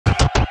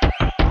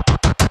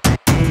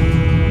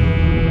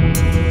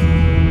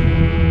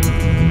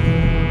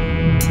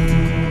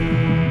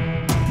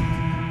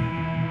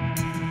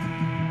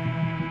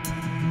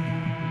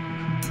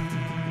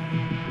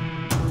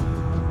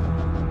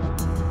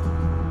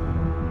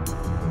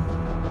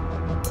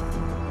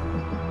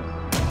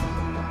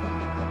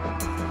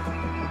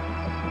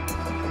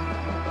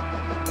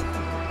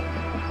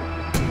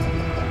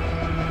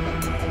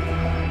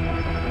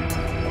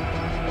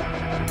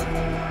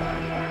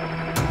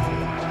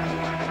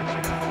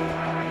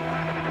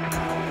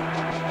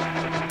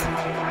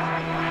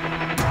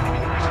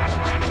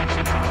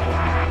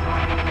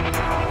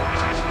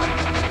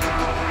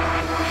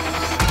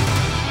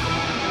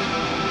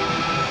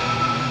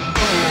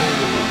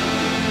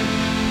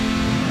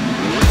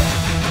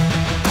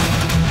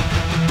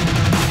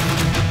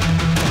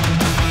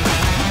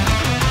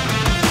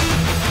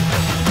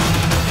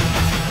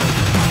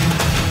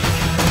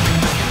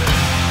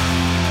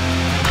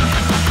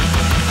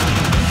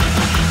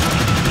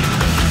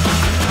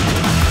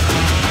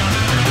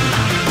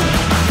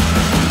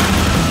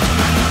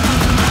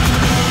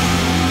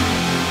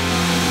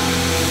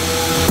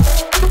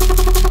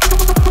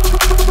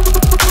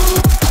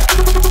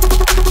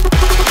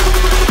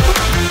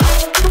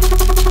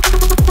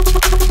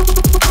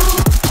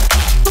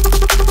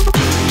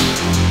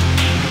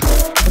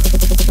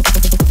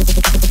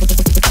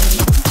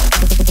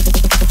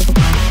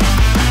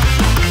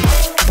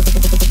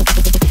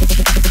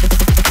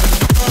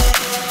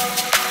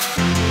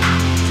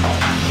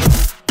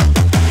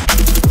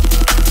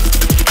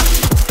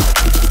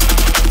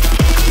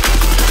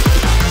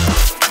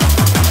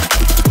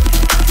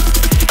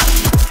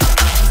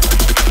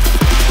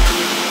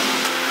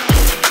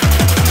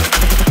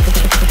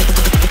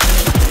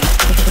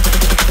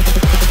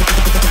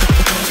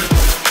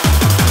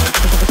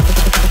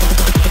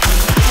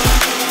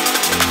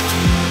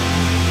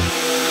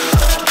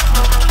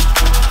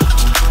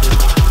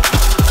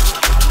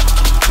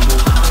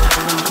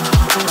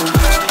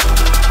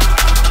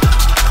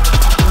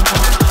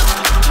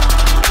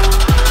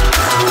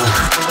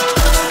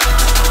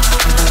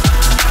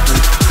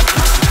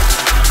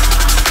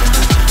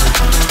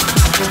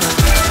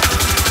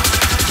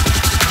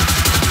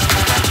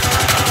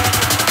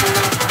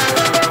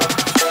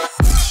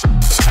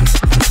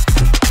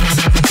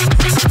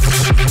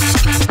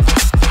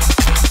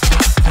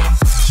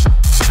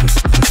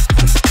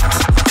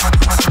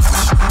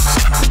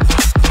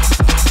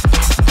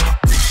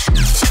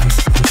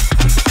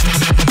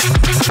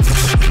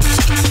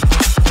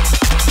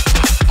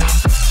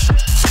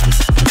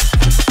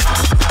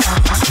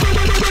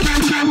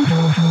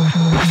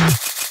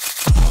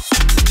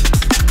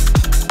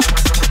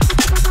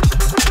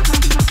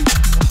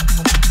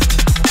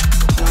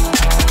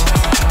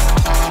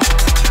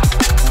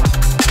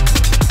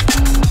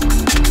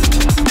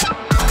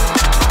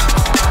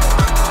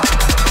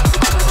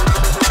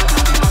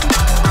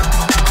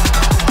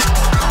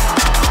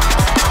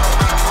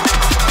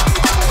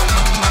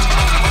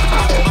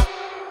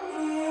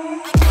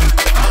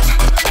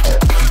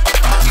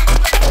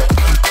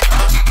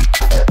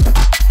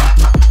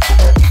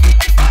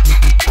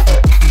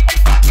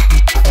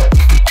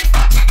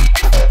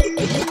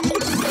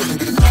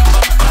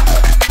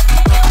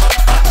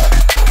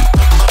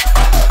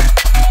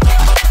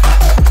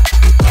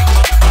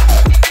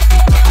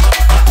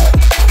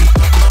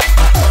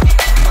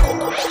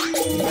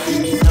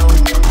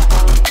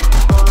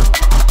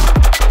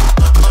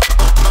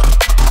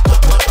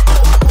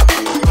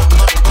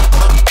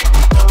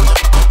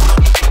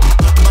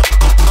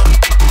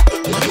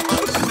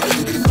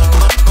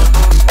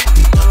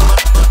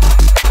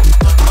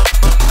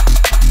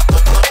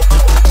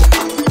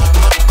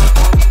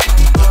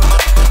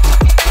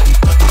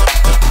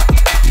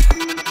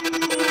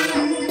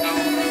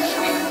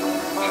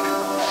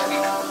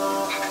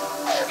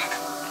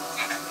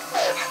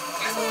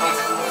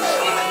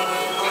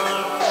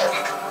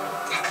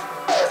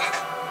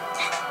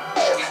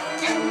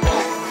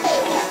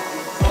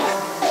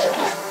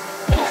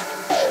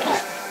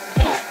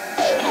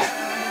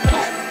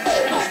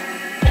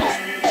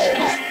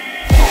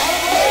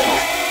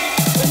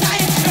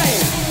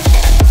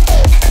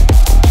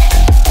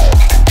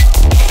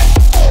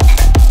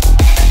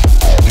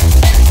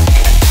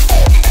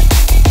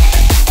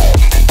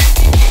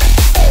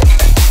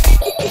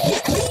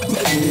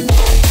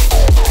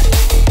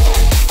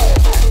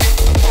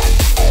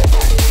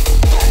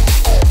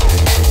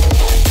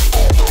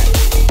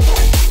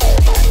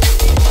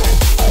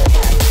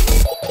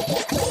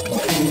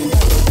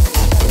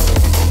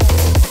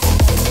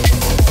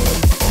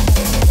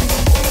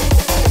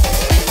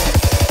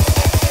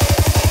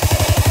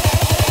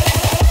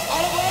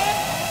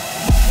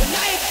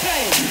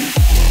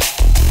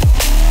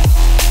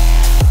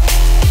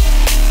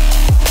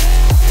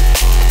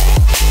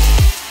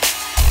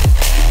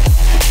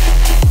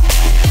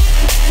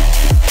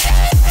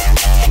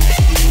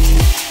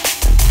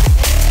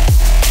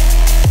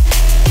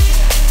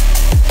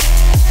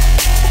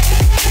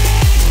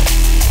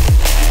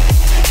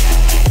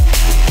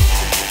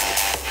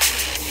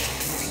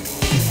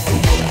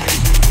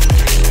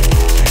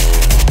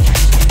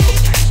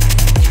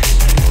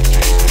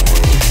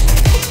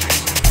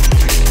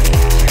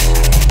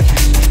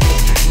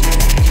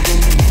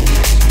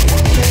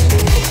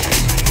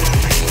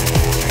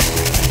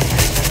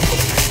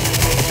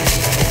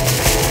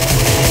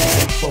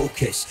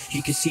focus,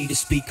 you can see the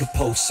speaker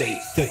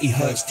pulsate. 30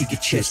 hertz to your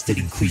chest and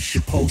increase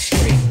your pulse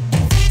rate.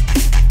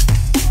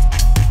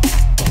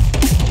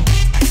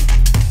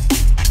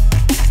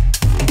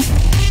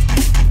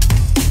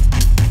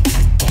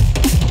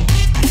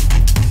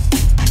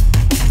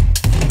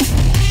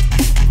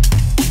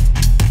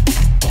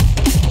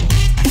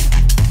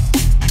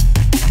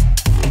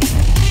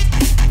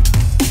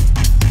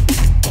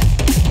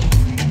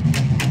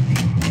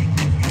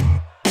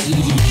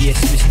 Yes,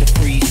 Mr.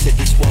 Freeze said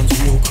this one's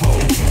real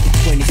cold.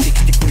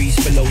 26 degrees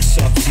below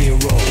sub-zero.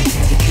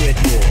 The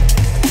dreadnought,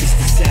 it's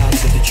the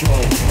sounds of the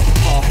drone.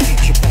 Half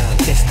future bound,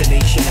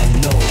 destination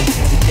unknown.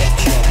 The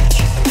depth charge,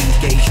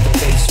 engage the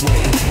base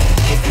wave.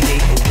 Every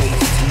neighbor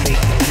waits to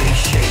make the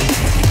place shake.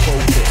 You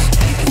focus,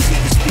 you can see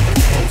the speaker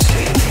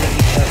pulsate. When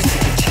it hurts to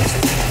the chest,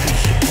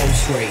 increase your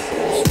pulse rate.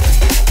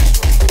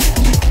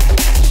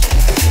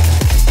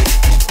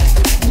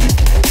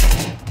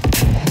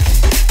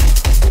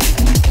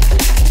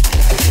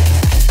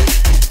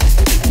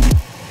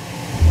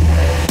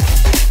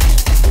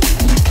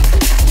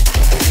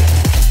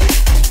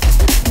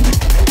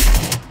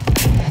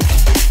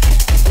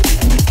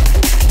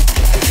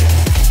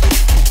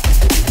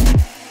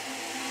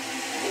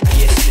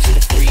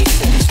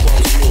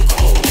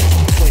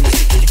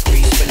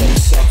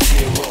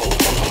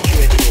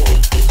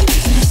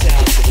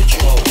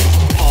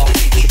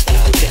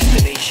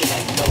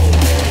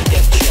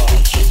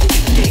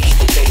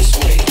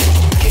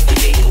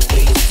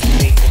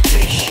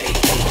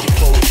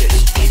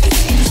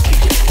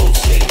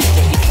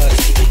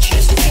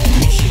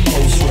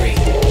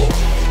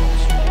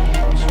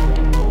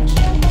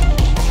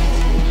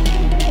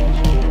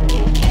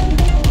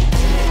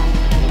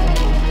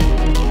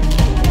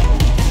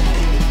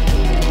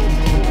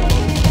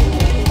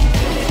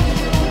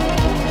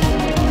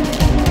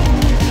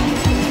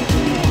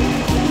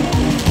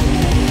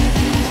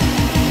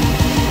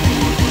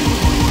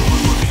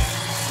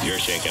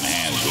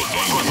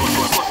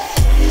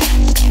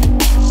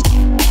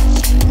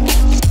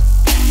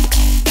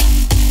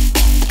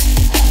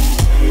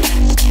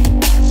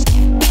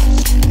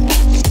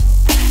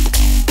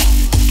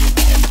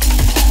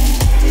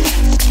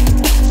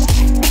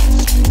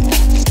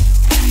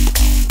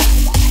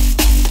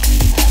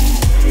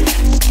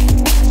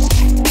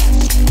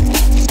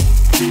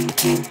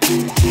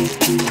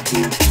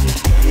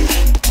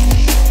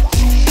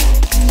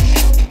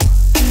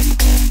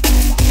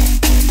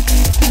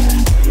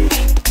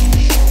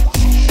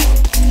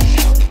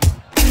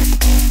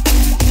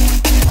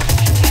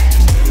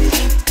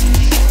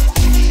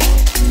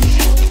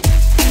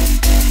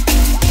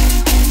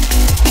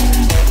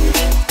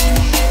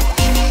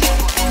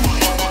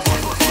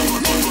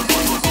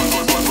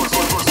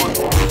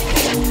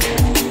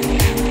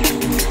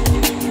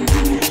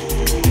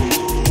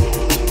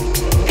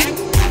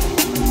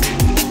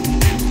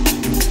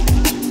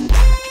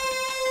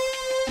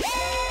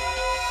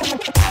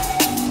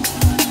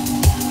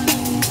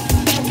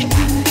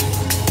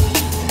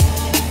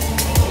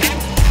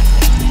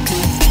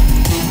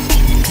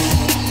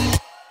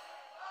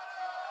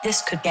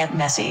 This could get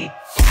messy.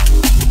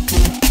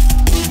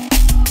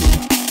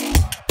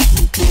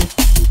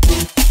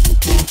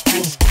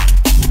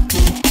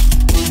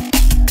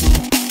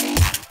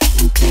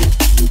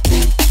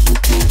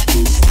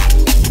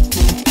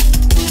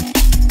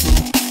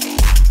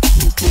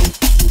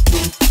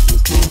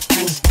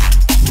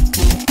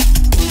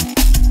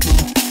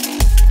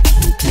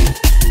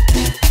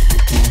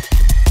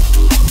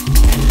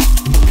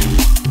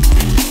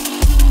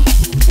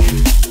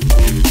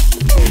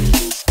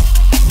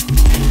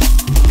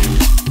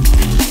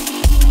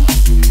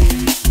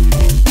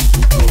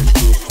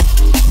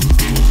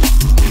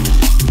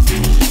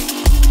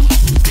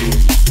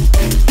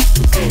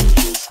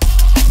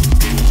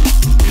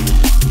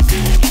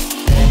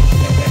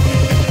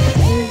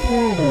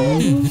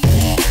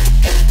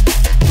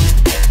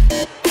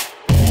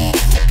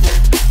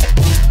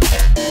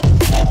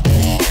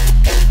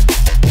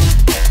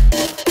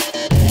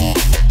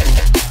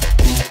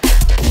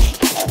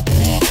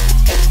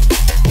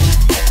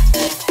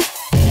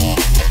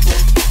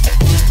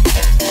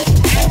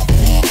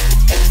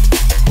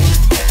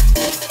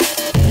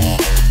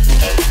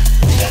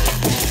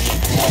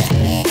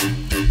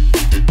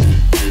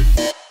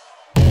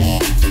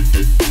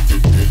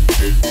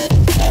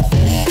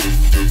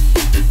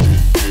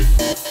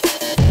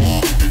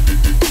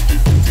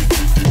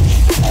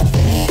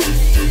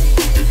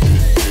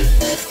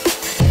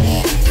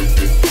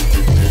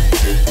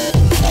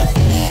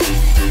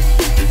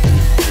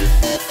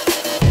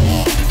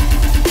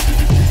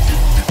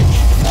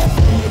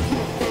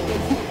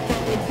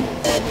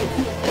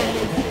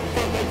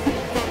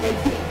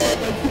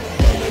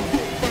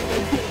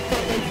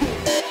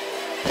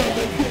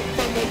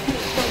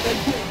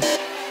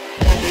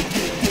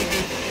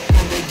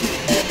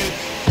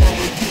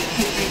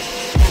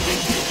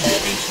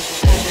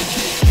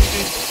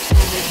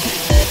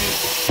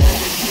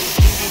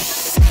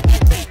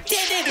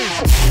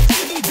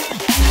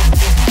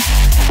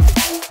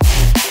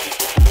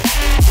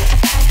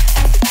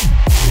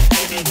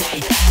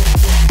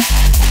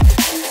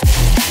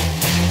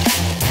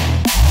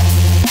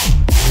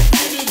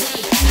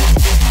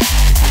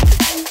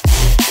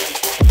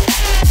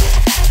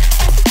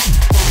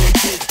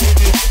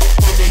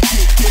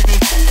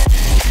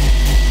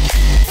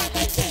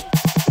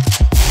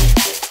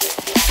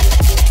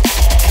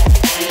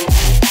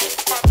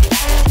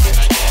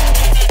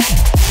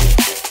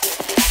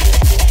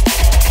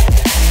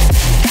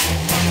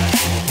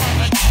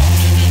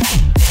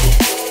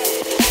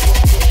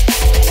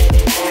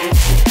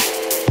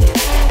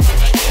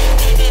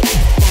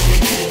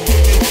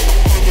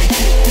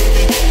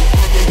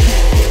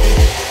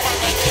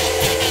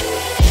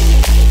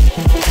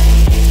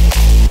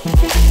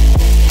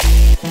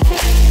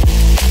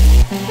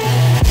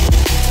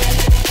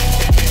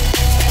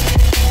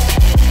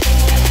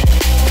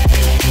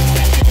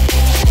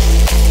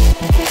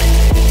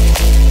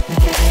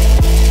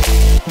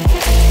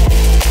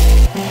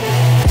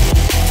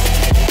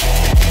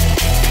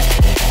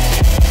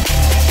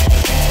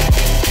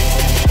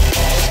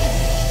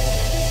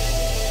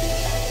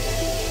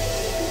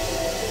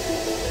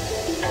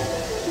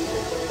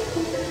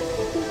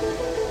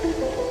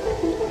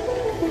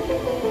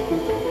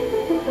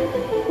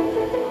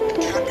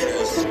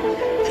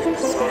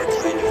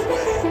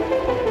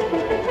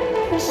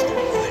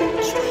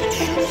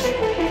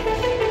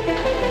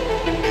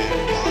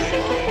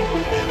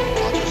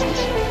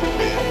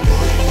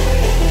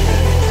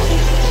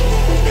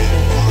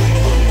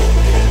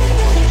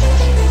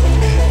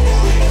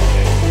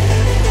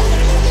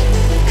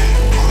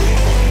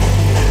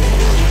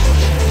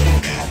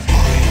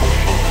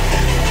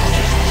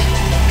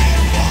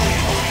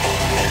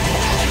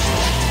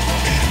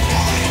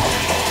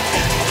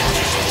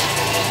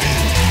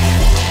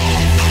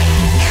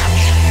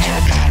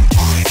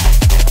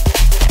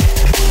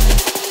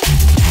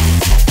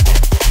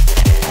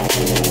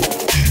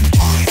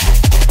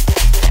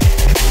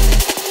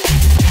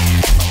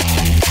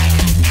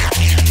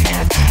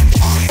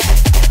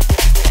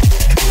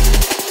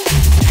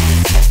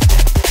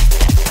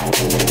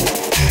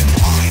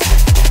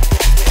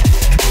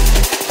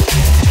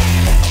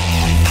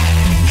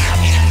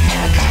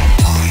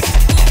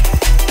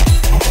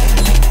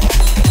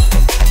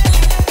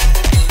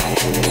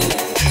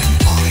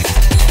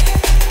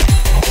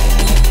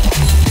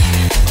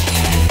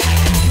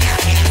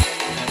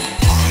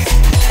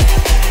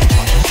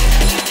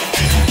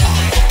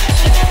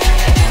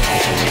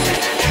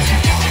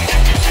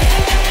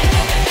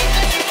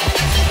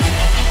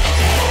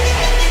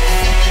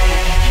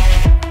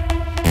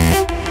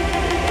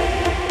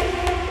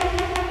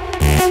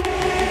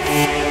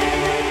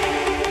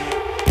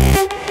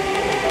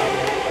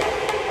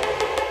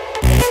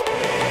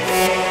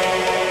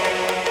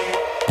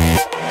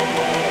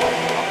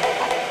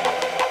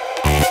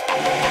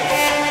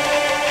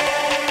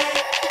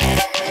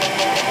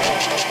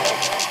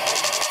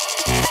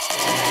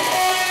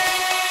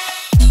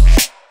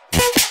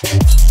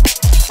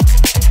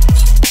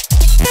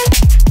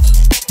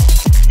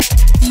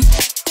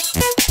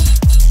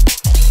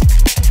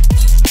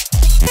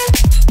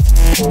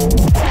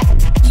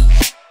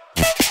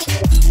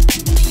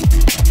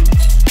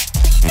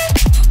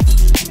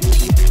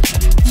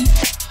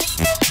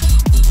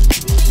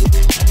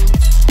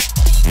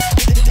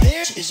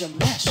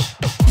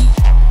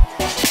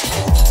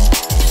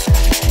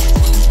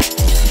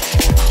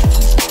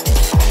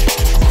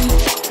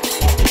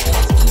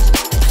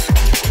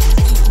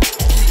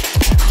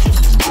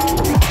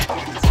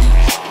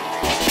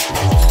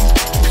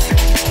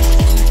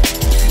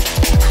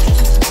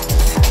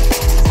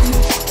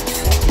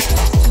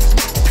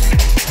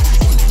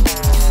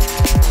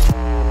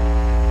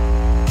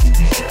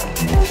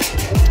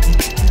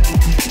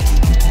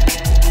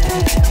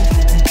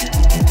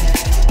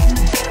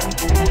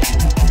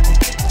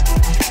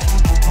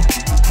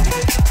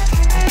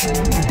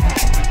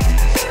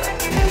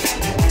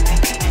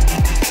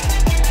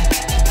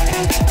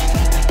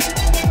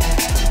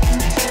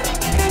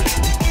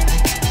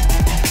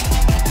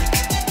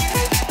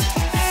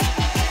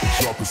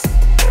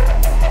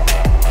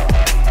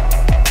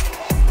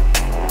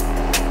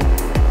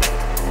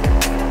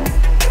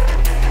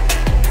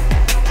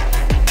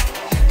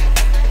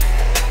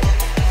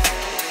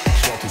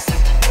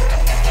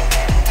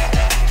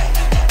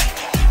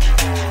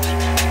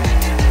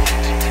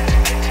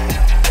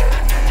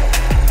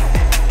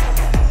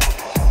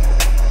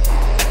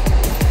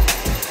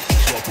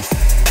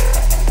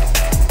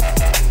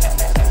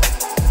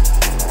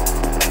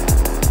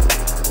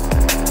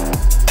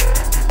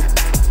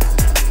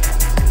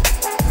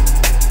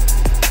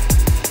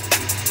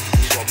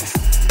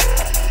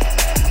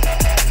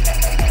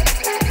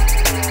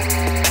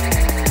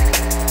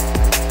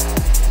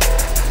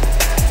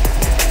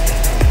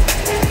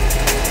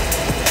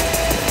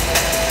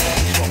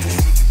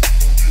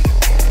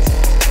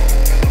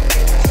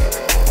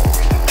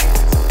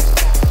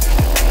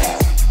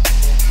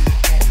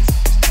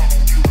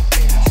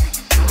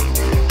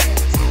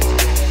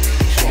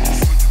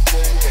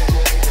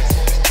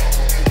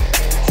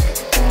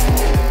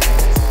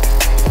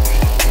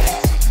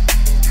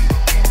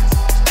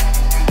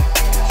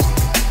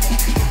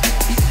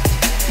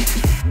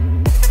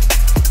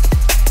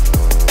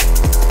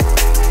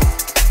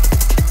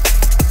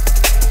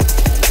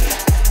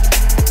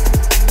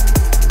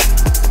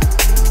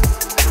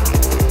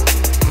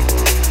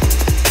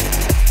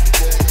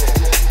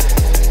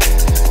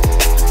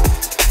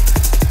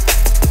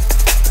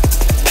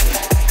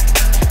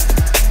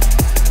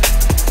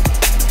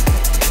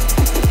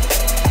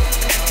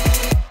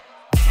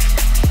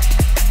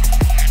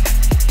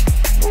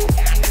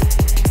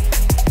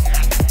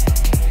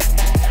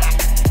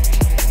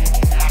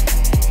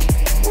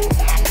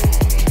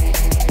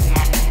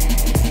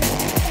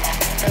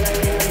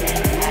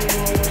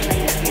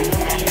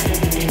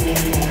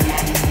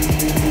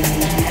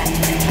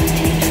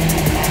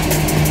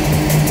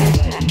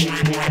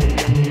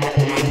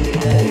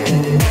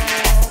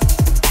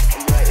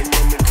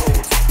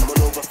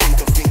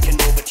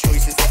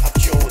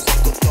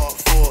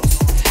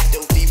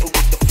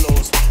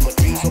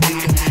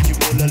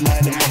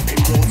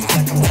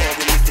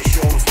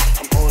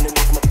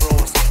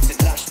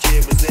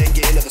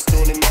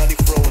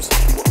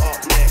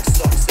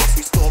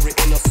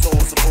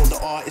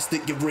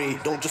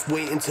 don't just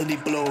wait until he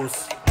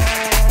blows.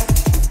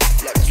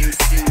 Like you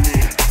see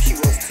me, she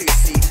wants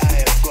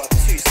 2CI, I've got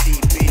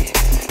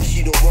 2CB.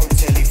 She don't want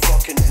telly,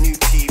 fucking new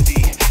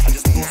TV. I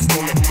just bust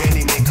on the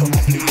belly, make a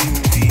blue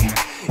movie.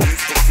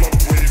 Used to flop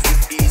waves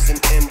with ease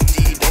and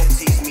MD. Don't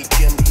tease me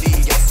gently,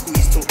 I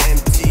squeeze till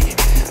empty.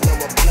 Now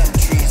I plant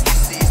trees with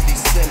seeds they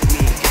sent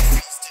me. Get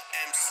fees to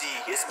MC,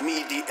 it's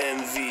me the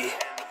MV.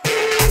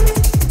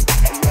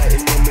 I'm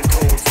writing on the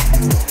codes.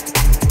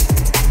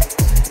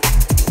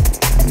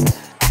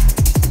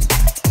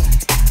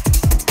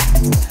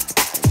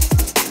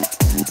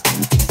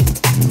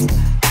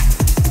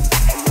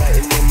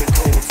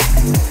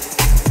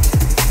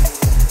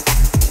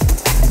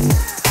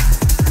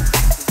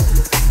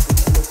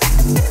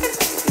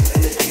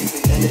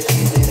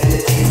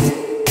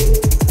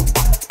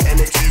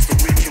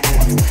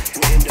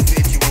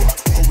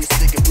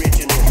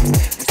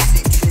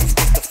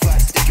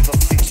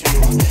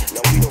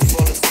 Now we don't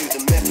follow through the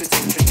methods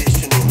of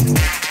traditional.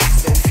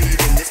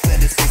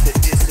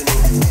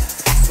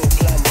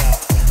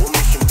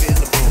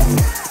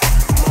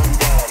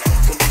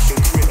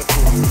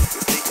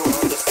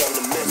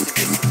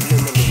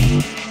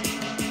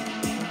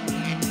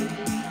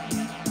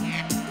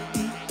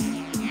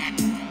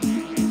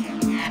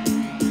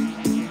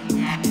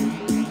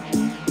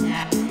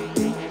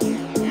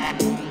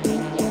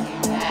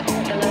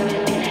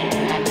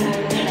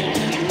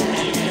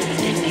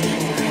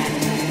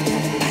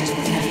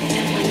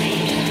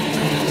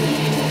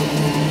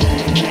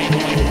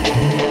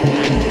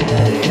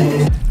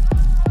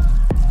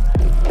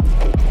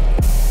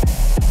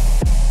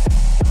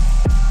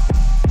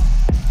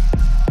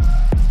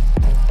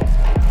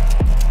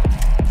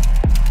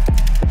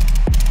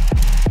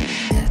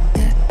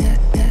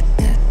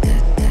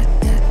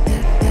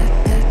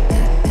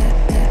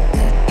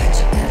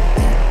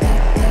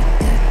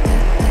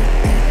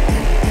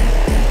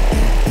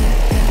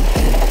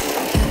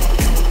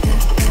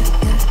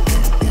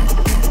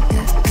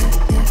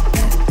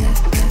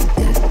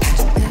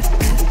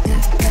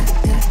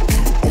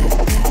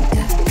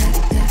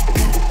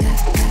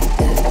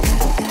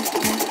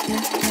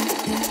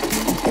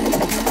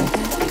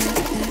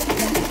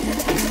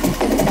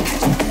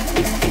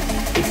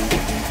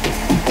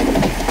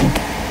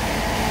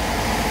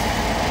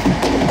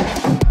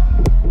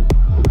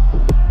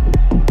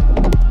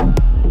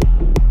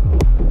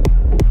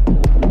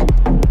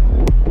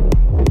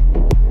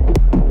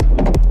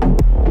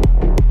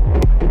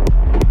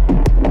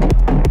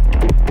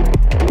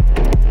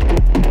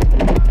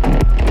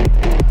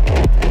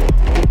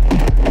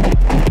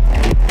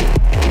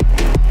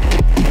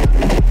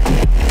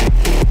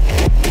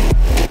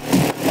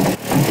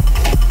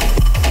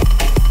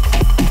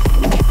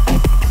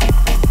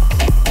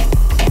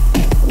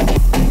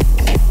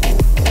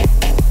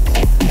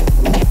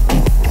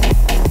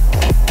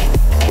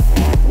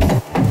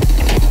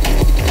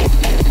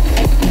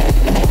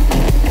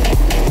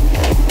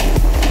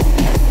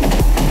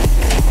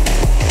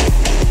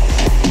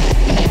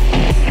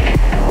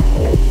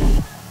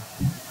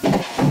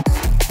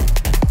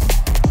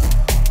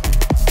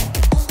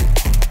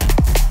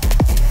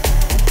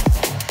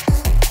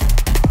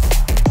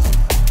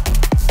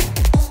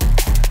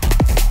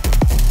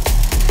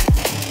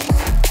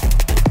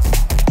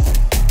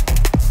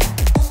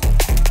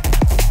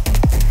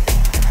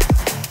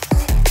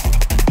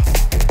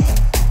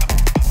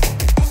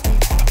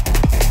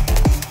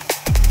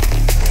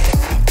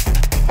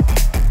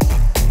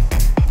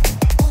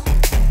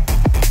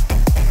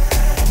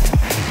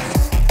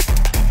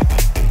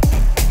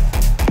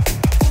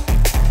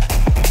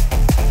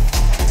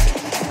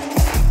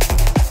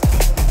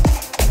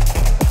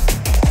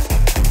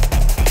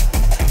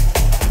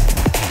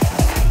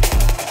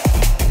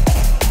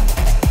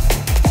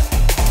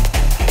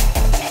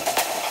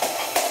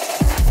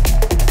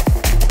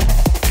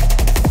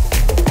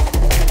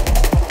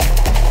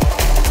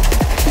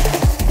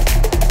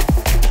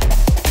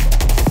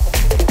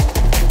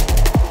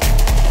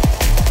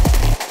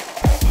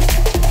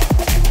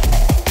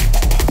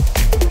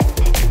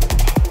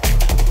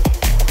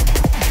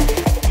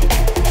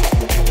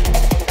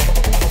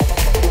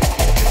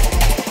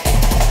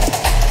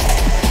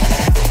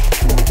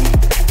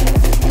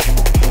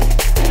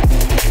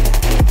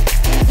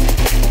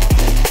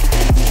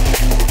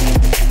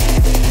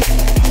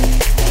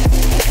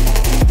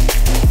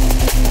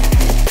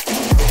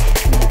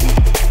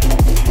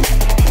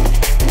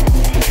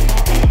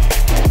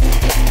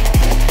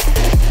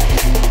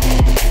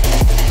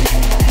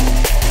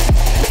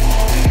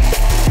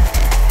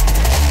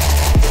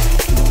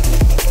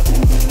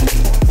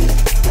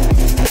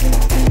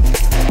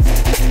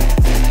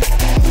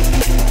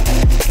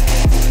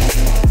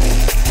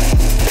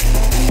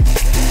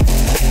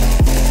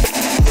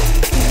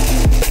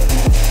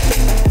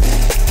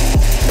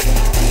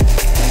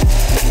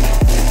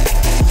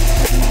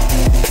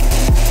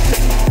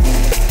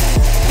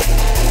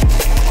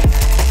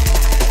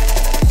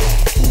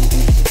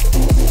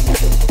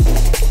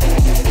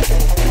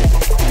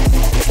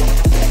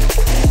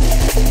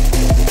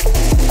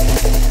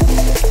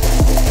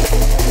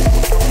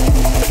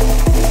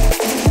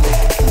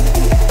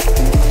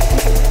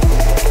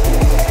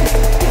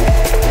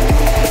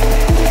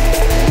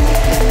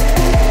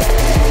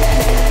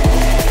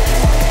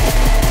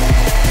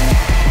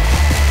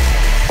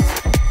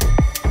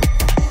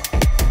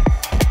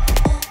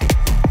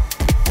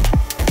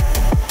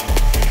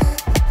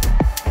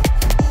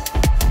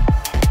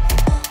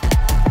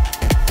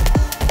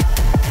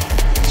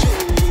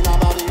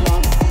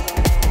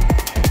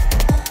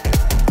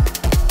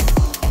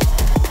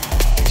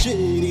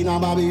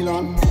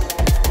 Babylon.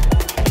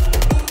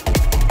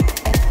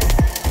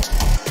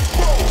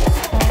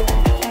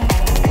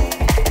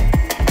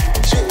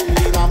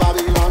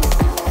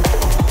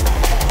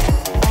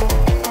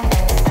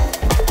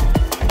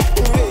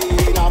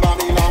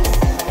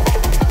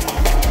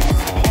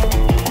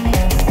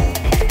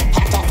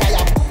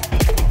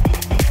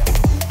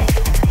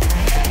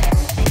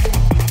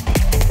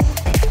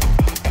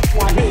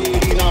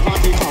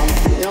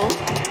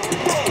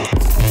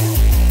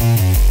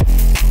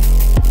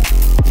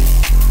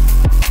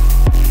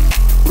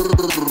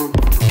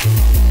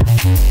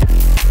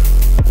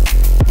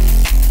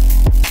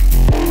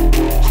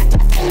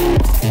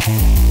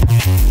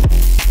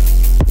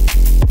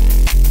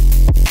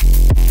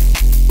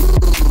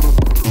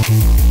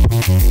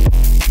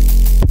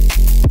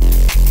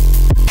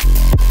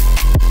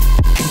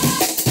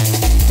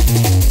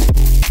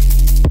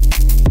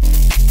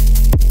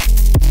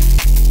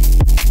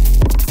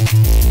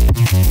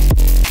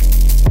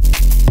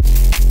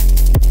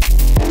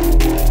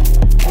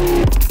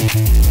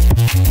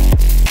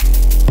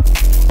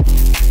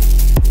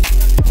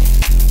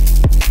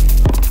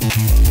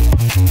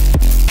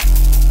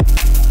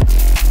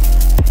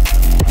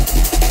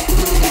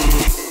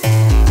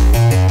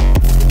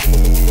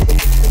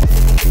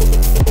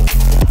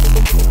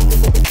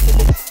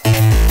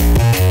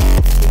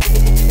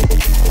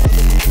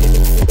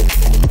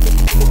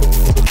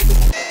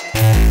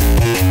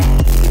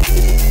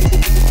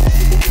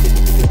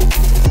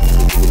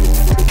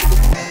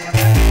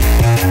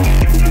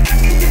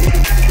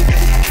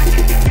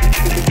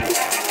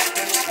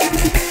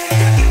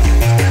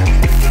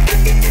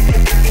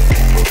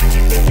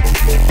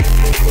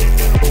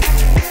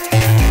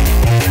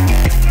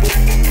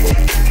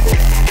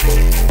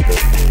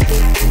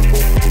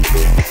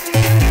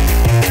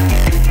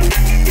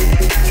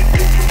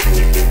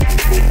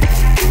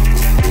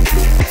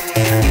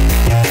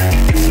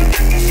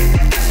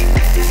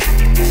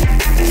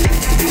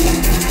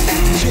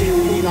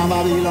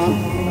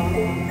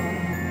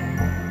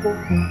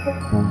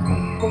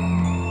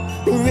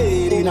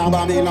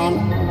 Babylon.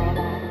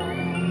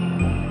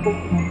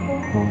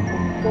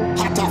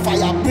 Hot a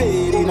fire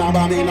blade in a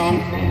Babylon.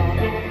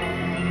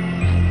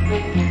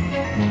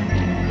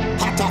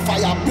 Hot a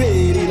fire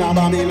blade in a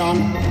Babylon.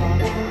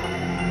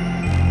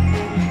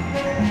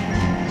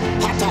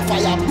 Hot a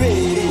fire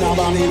blade in a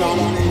Babylon.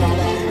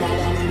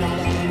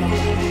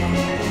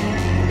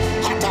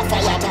 Hot a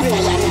fire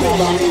blade in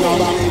a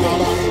Babylon.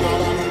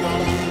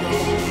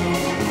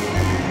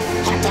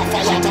 Hot a fire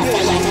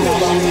blade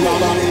in a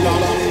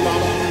Babylon.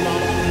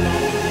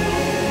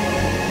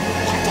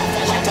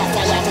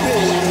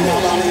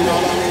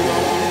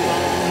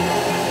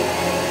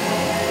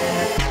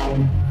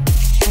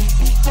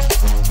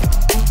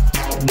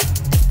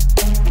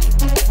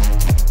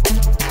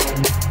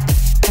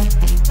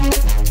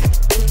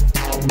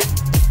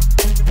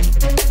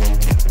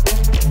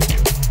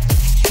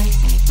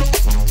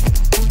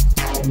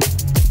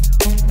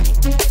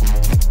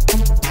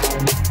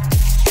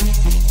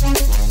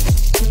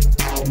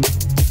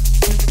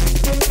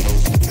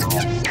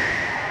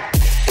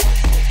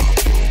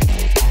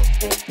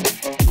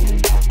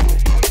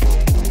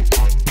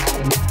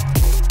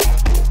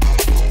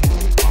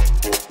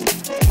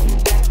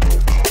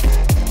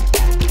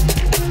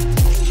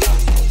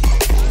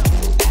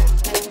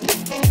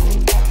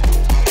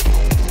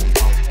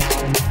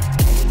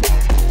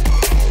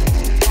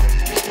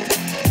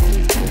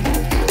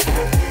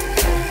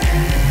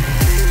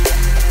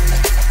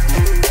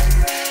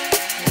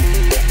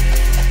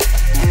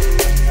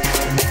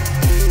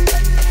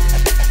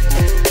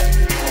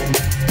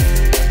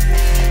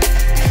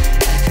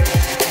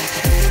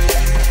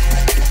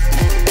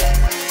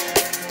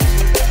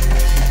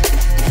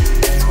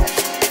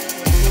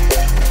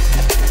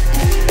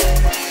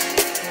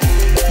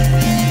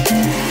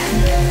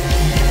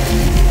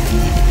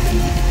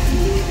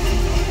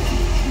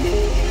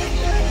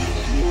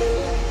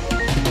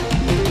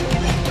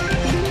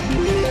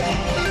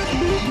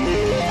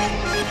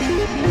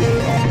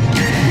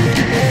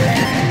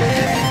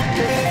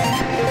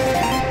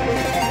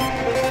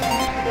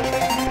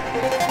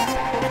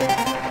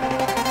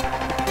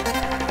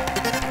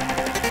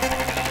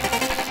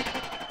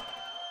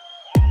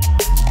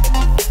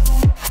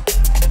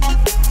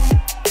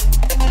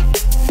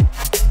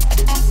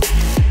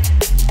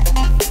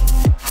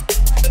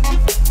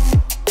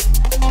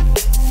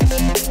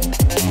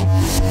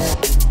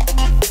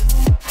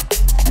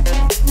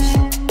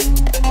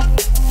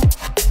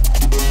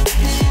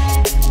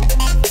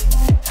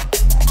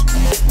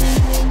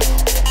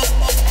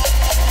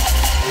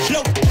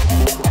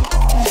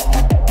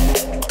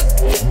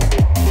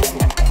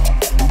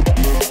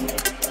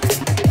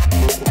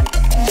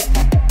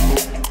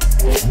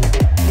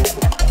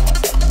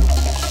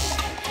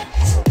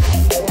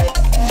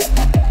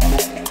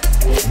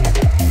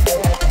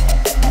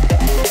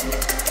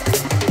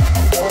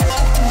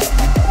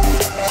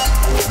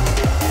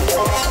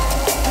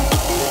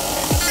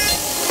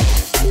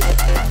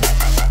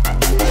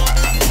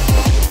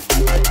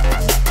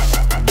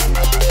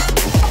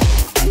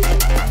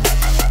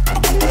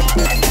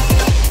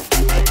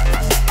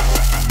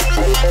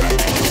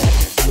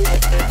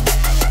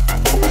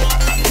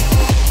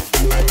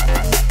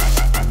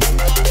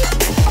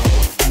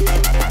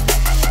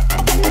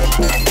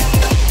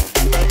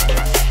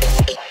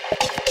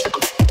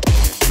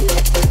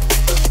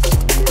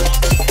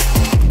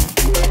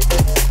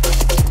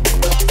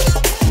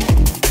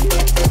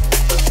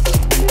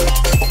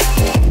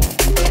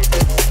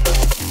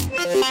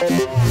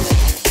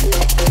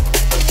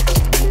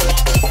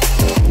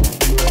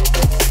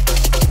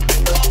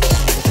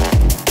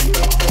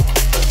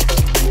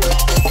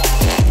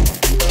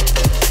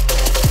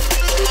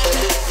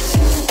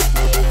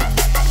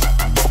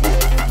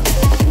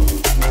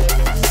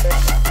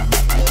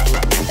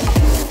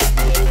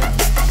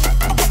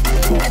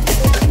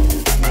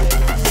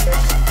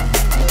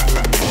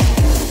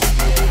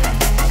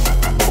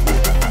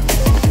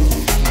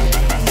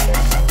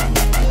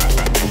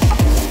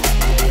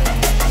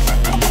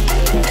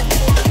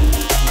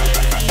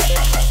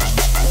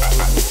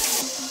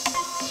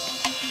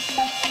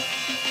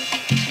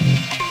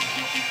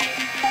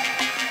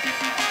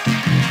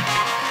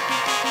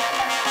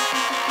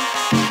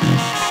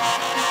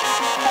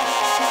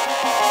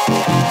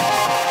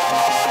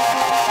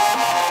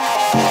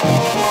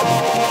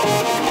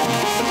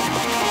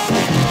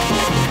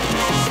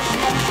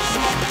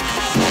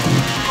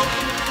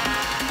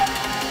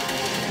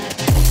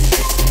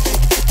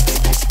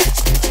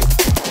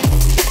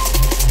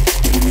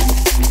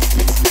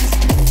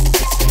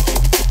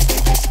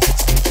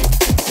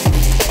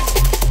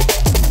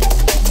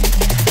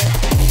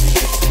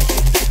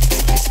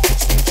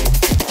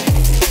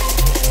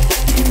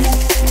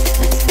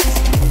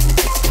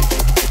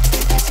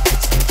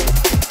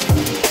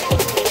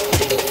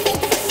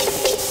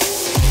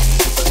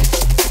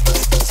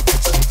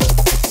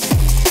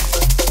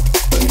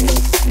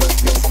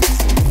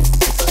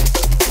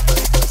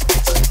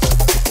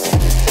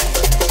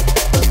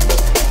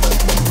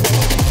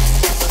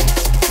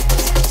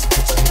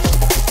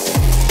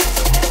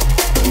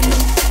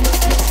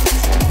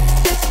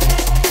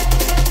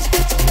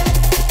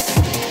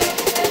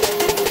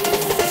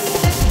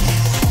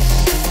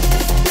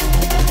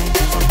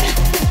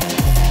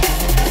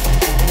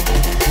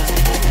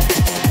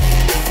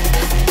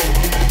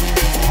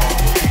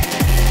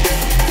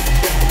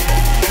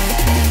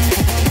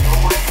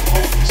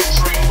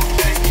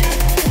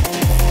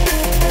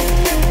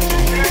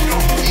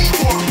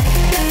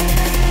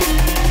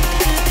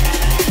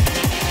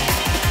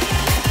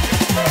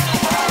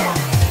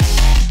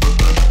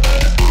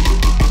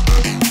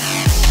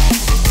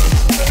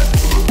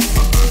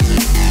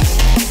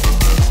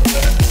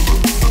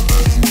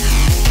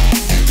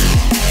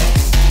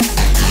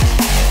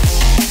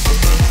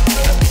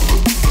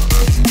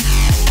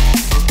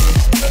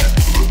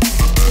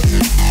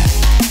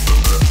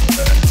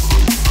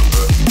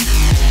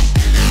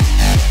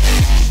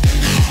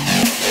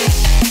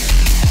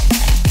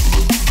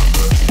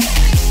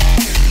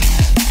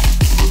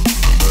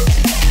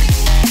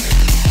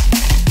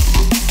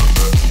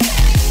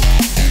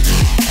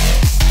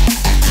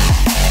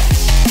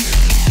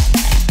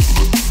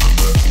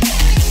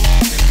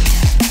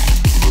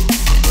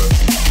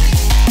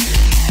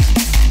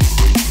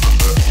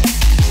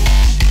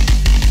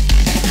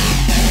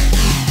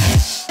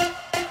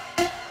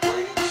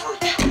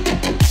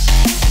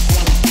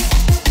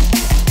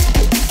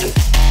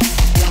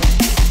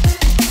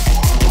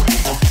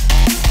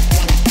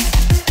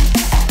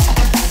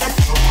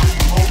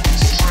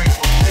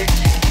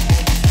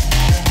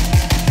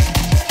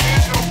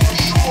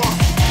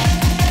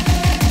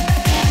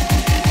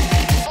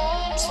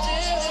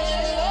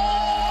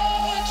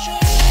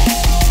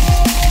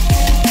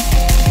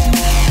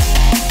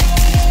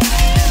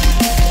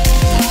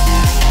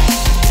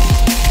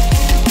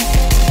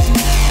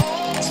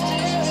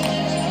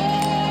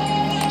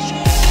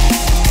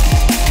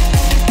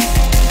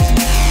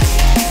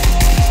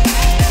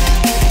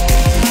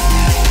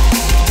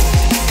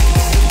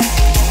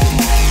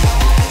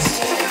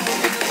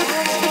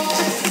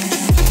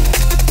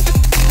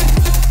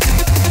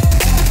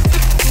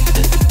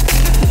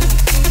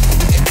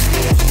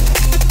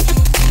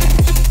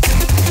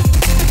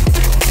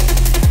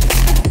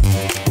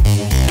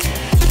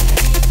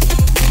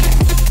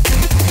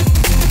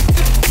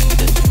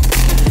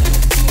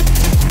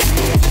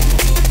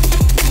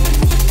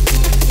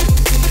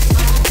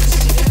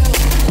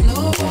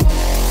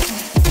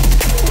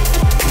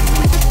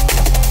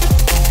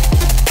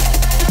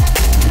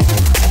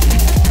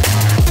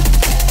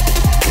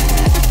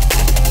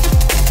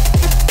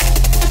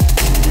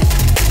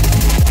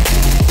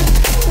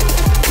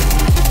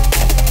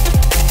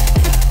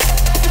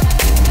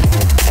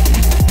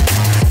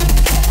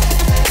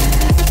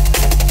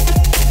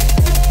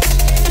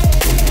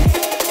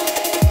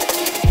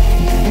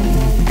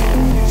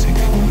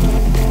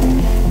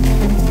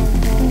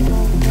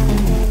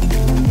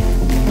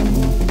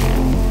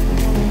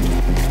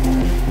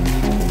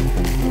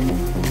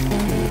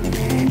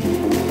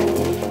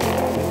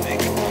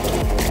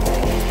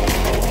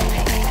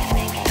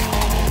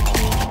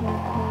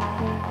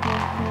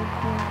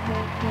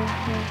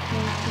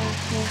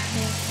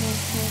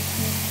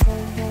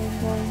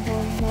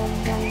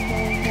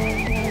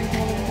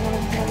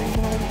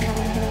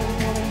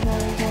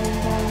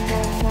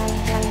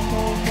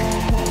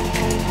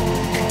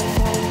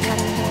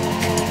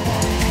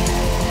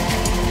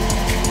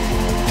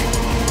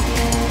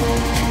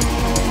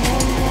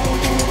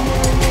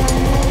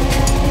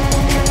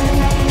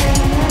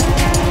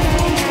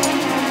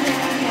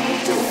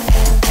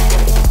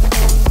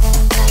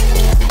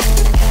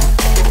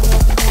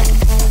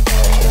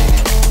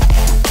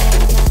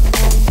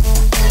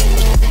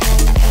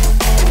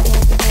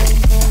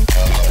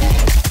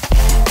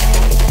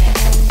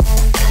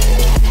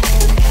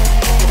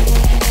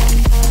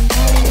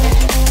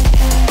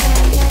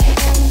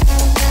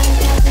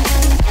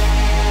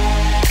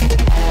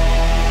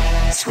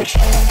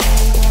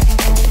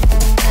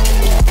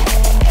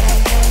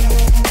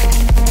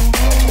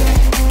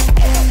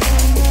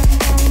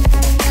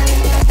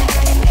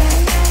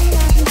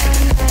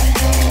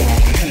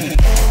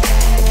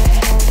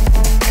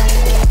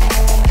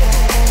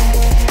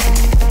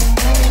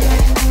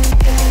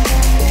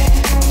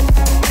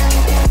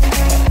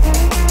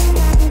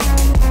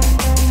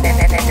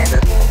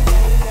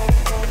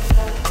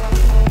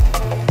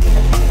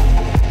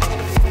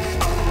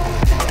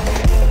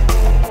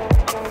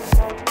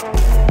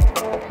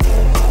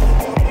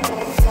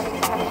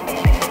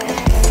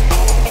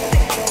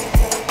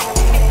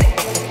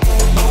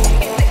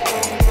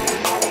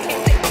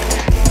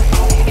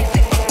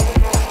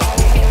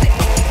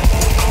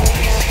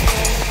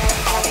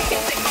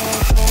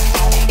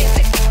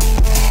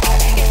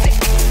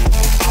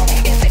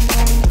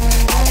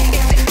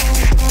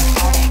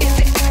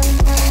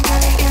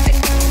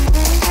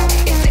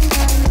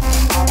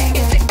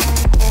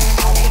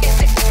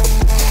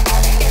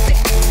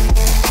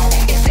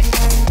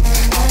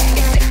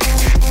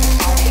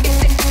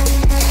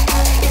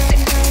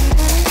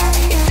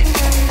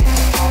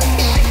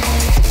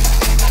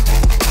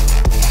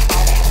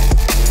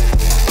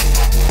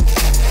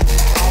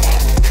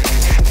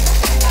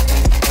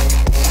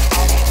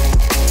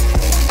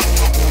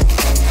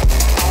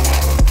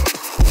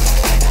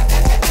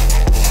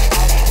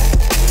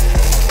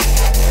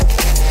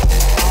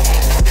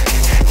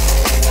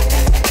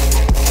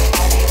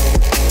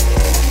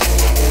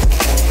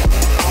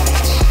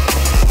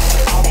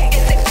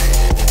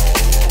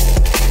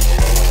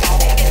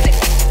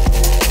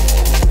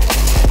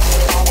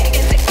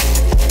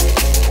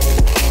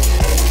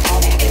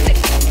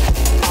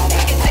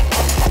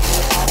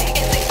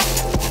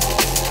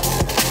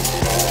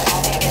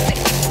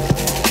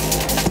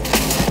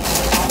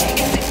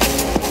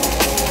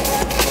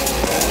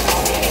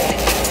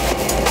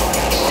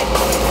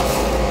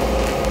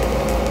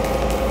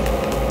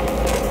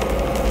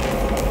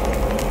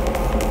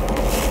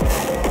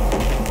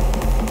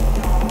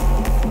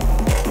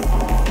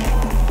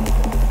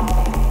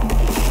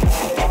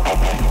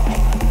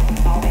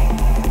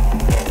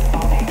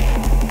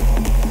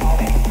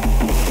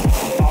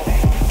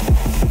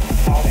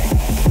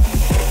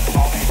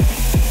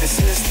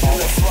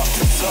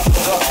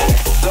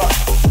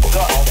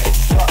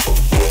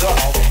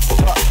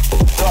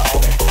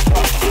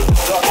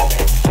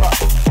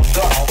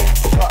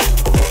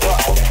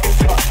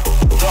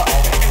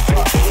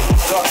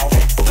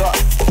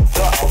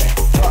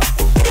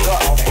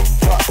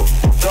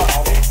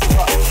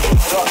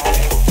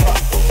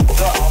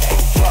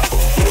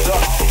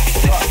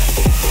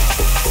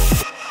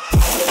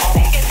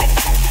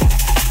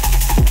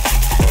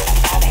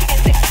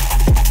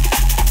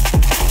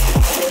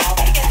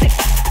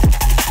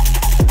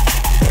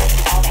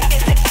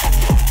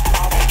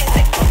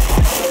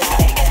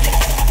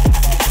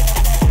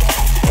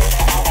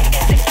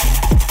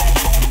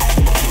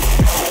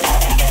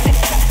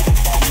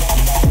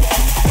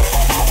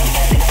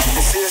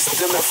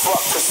 reason me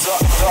fuck us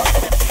up.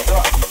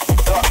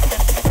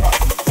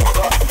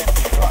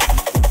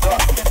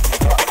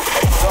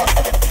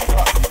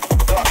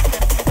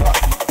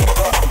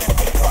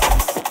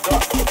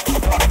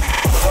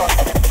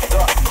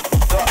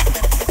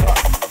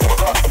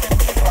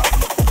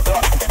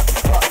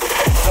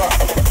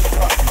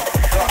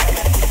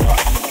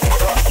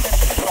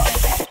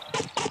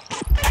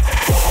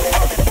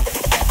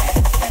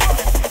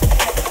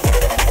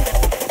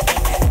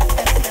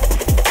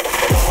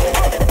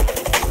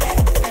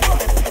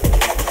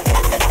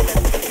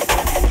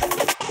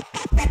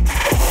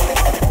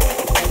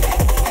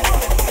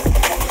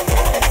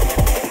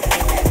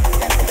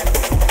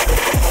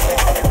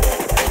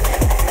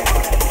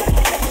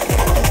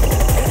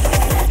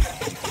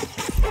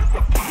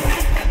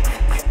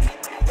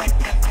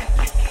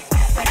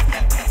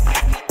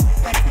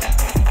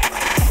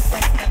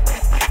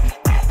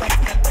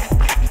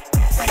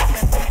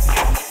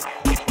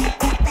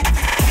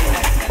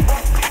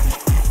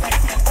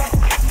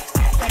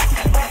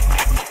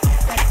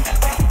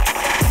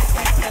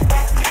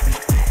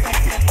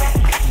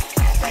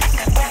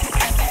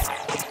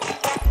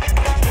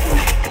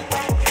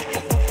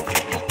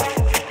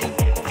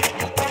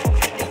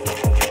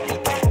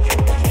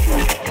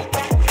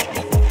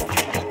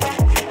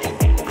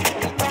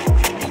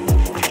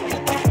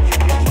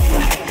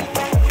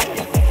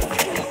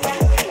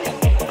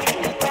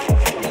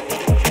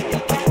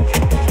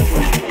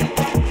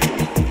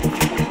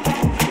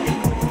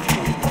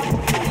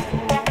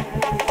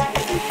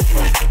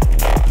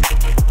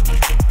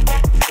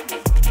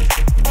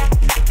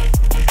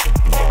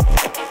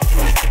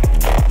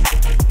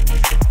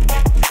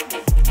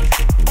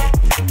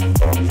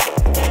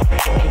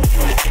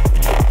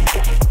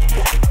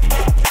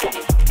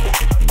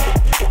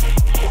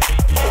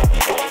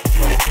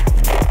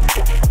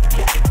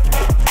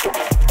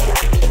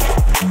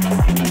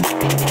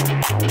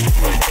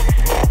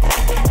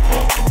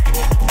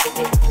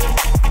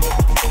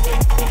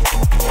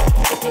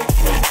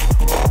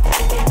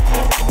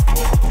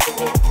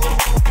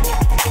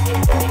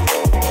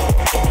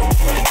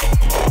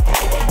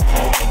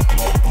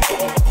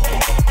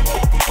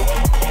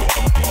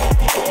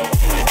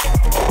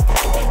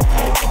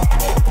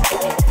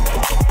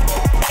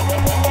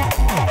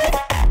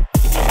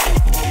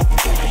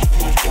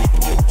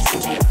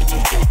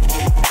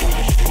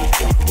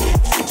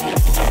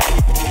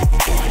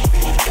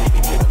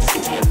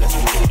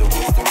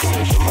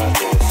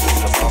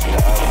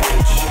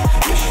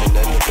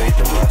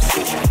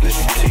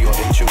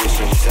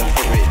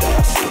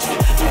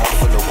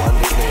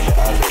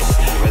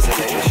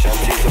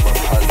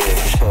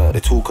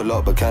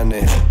 lot, but can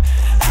they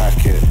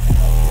hack it?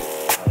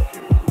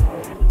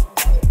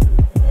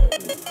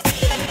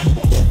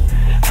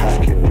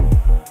 Hack it.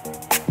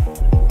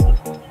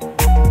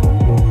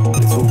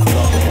 They talk a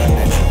lot, but can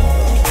they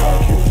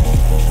hack it?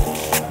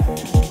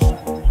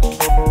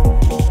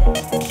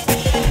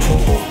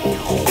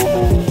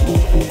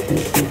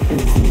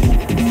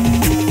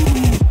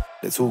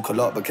 They talk a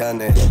lot, but can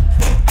they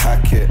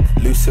hack it?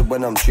 Lucid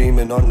when I'm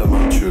dreaming on the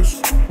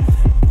mattress.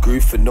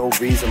 Groove for no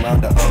reason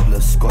round the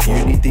Atlas. Got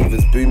uni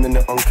divas booming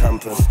it on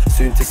campus.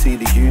 Soon to see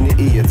the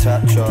unity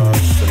attach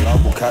us, and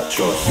love will catch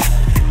us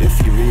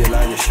if you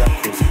realign your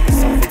shackles.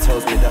 Something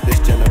tells me that this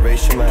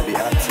generation might be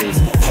actors.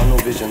 Tunnel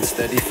vision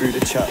steady through the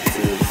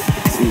chapters.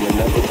 See, we're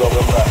never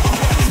going back.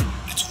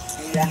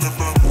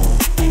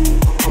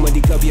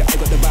 Comedy club, yeah, I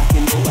got the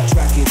backing, no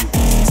backtracking.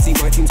 See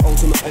my team's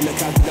ultimate and the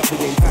counted up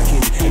again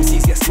packing.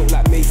 MCs get smoked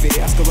like Mayfair,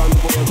 ask around the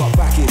boy I got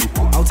backing.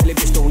 I'll tell it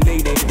bitch don't lay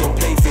there, don't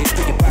play fair,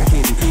 put it back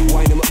in.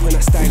 Wind them up when I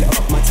style it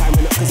up, my time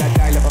went up cause I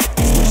dial it up.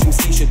 Smash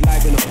MC should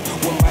liven up,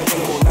 one by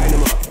one I won't line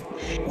them up.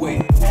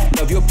 Wait,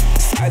 love your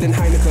side and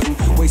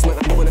Heineken. Waste man,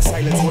 I'm on a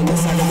silence, on the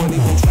side of money,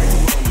 won't try to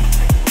run.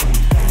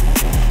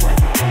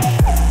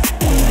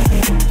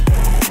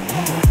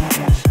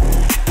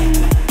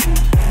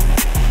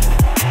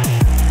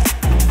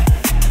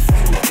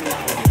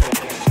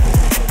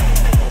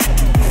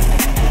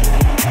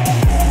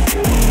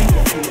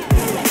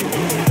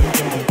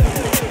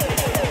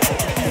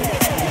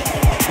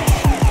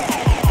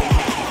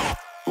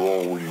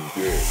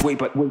 Wait,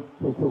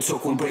 so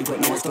come break, but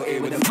no one's still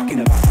here with them back in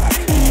the backpack.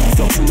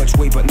 Felt too much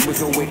weight, but now we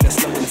feel weightless,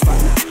 slow in the fat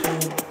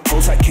now.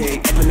 Hold tight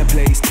cake, up in the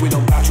place, we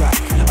don't backtrack.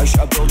 I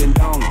shut a building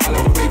down, I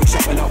like the way we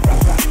shut when I'll rap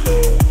back.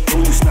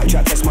 Don't use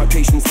Snapchat, test my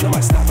patience, no I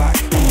snap back.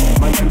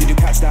 My man, did you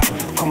catch that?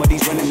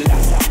 Comedy's running the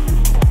last lap.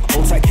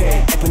 Hold tight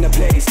cake, up in the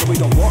place, so we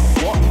don't what?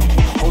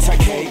 Hold tight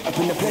cake, up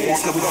in the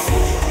place, so we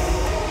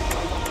don't.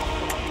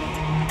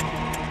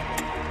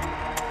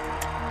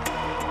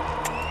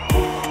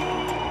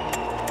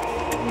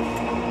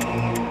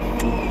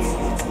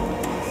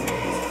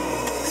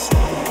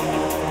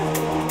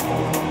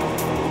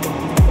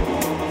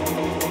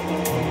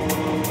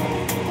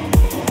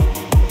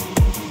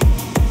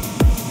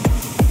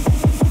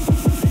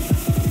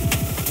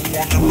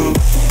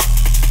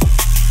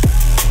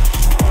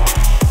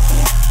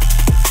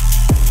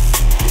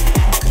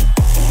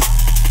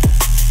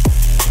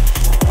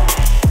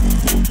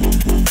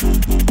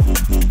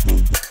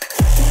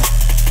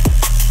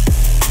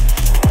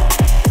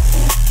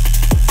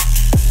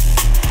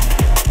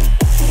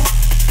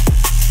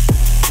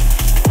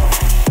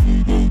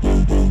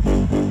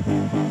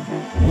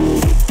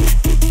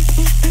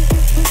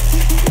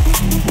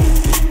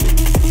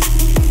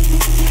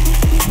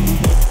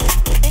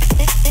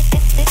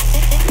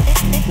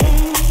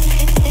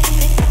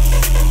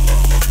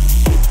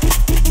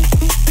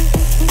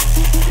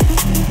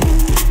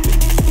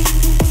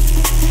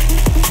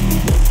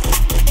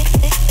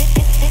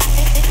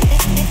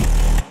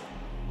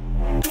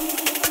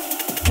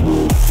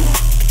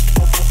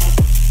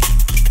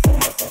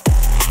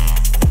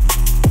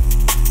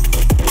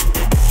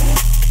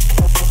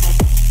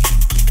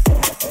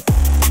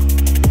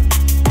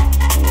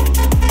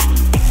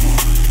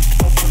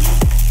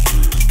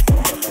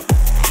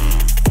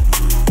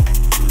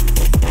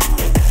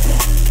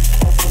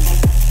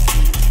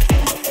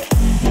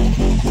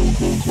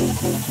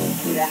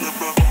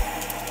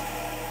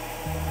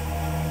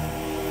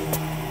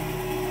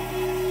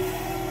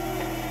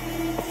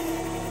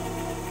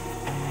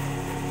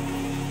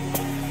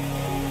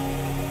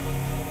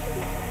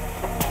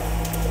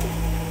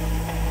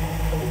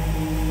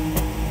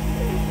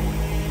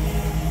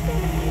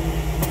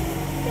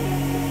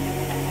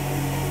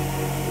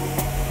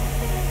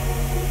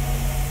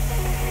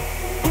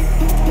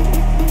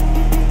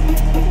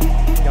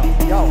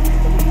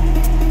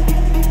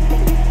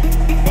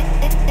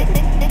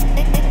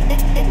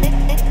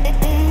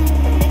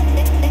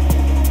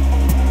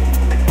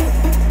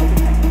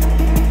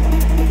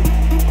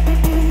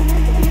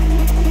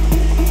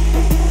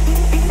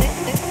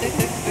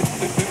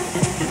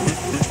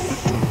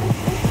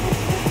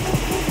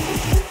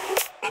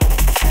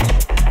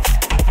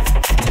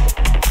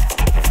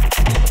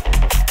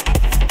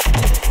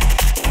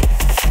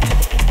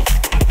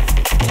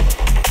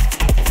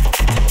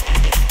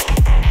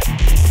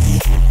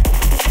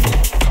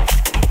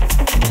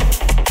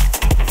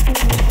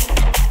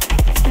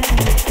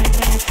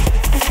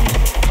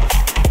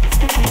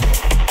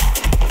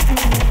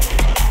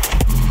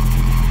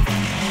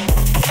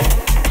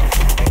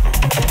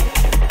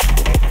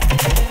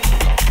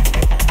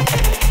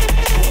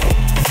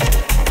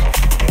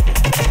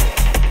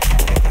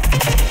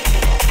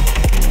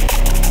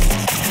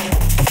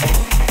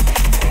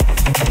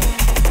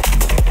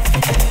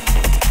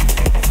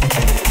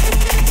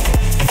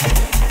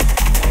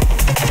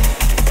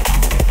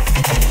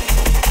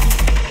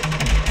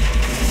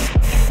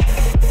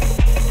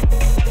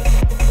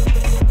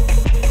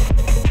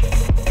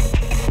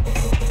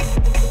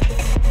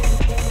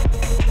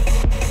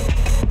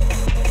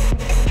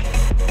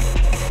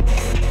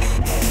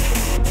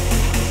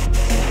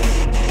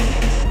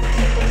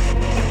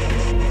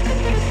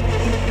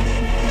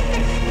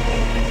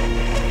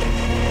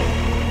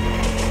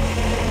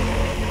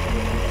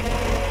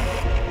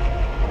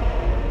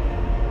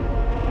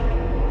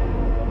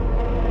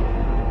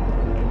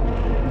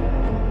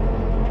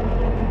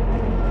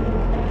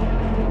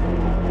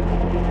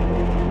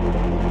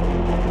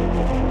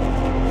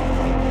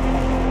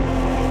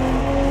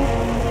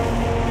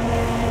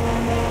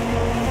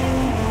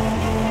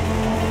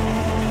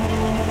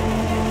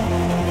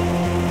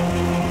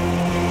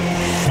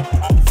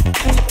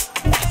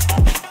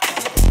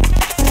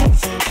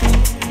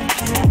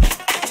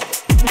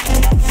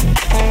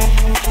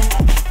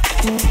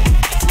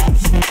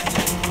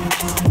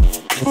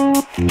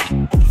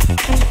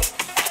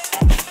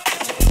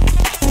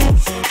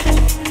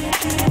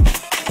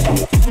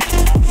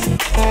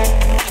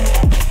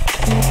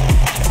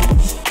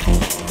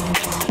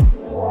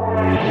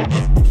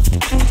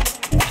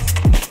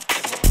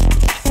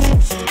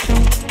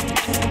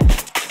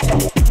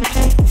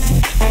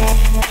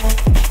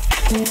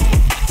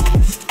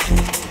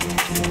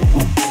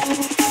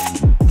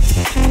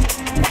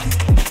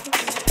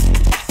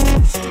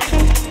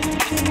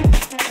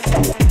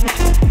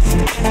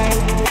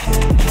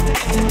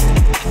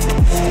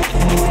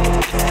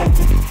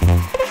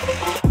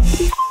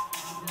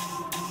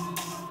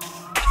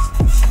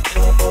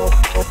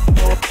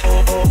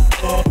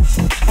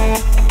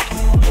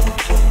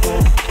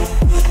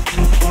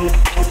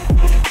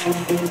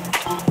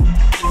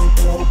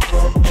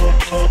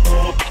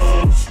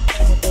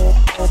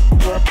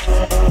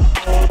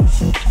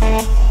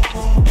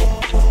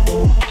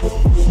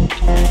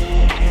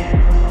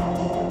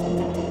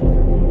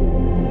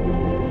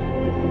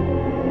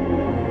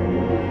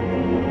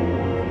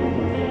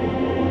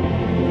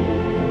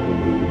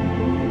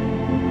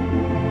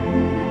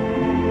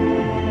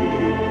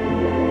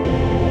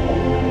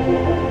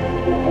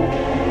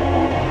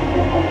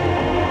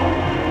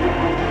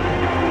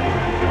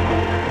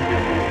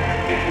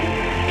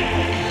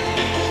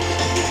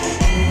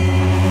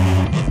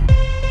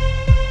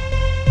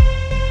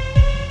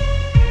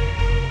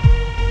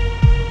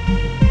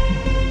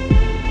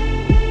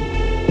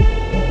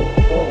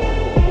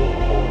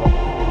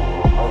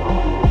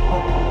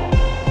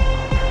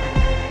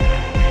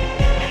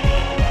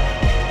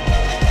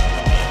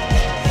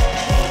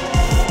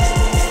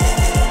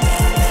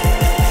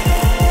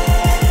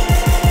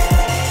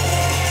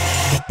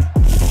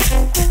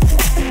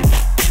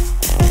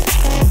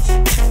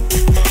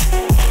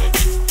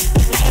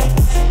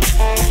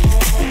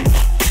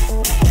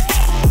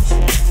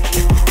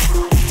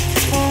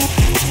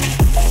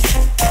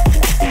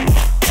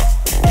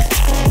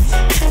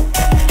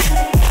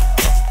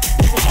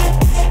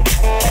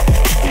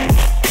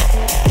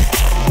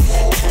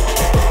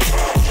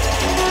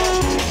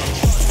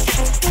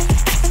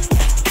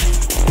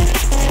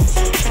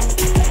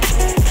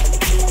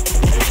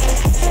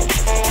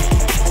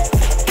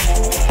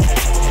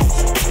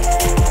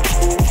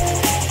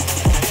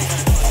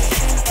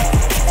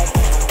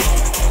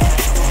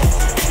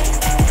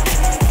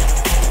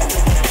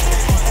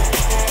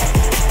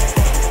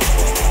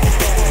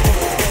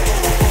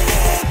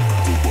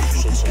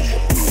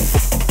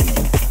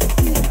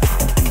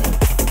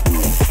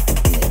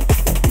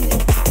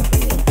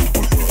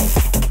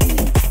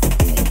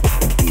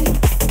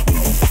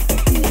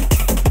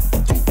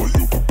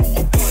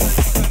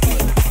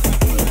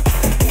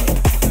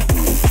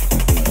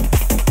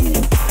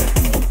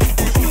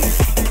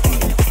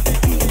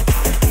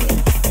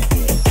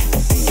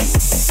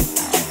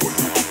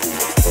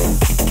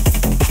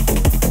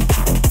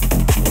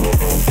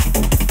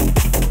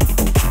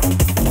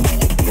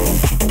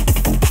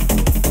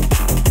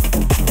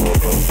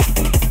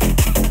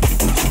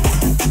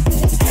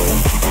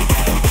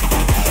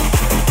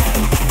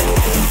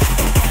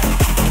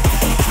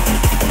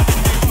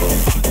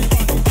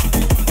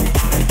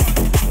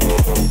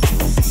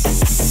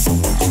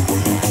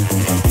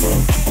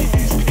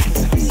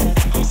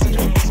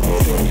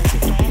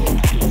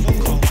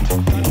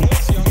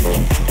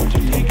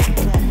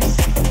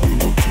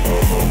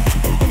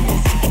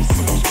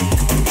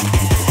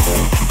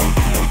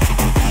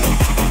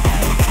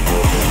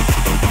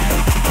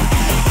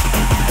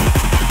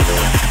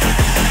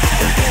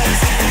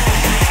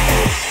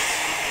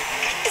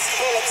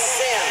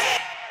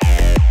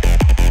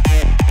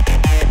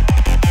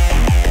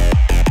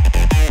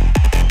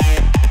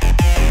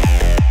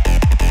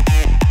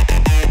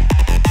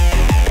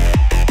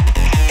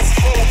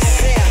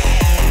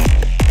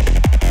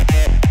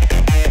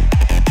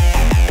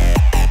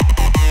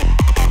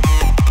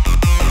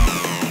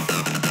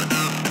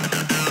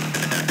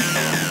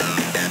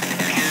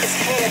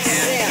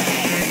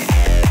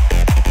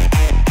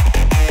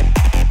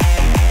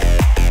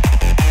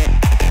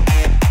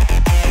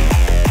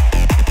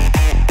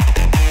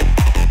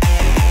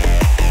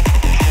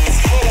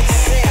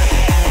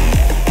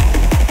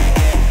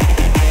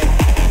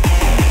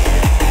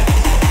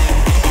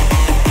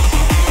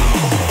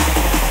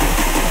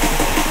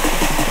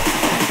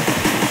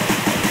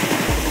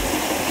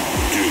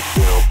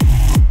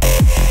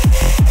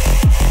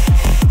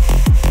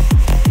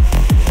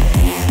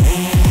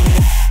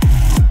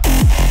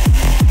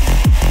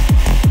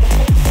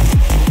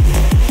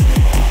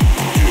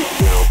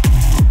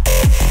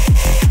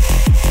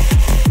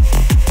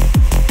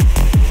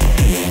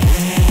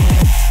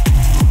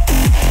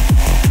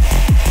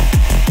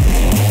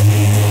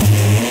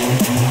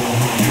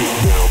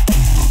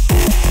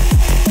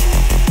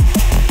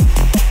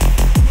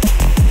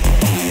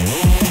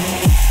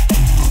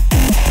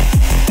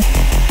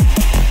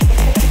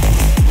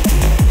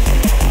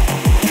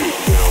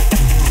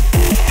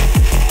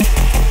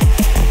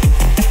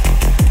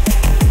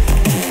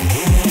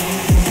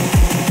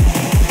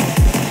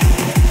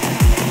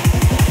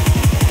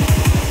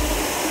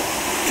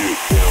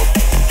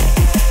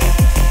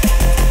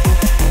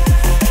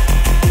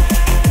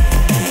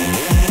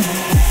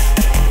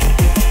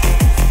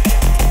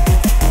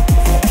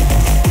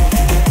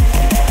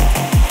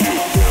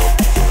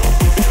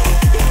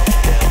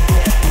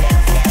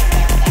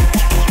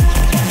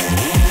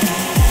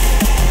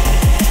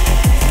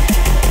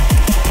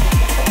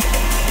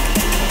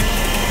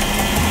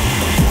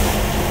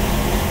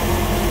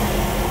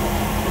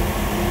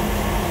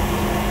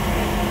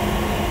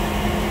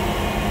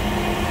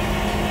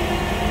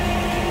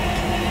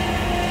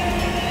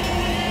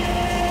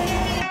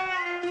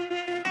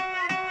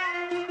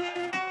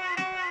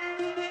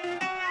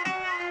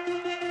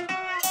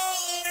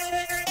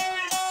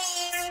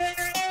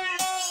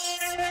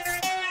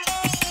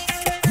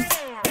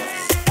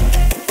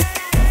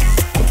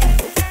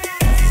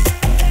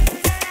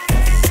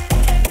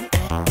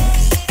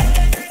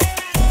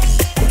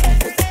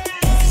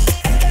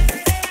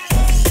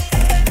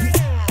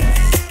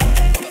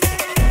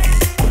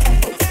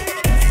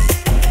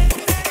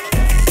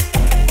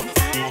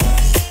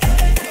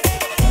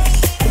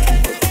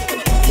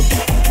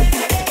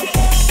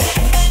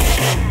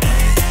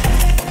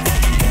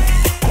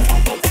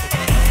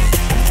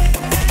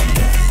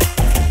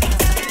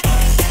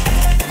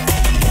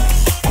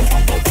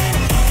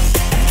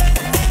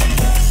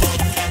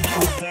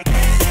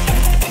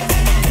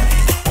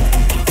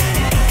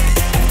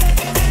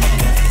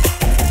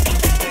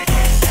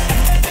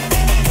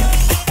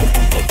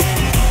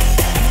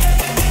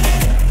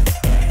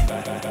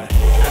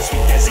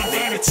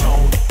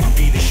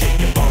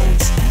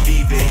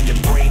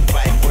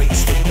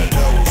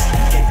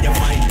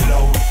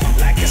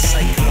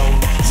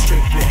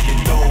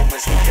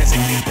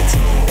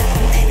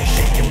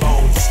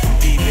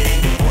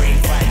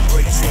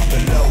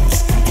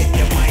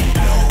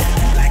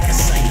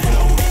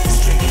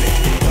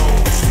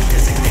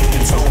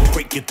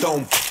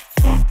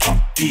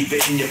 leave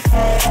it in your.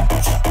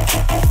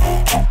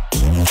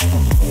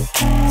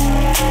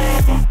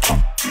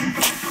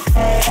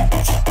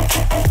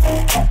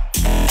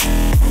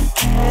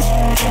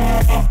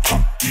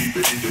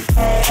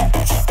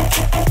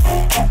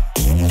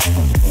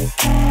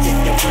 Get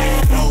your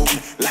mind blown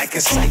like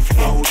a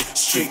cyclone.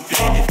 Straight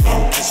in it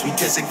low as we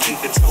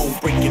designate the tone.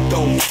 Break your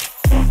dome.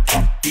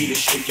 Beat it,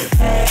 shake it.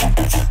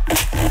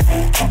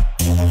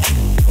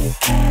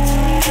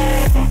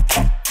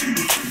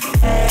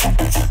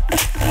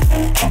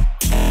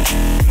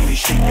 Beat it,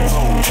 shake your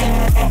home.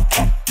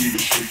 Beat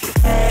it, shake it.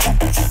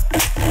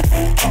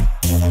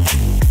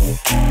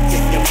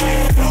 Get your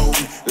mind blown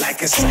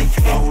like a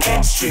cyclone.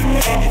 Straight in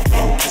it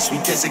low as we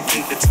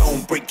designate the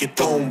tone. Break your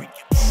dome.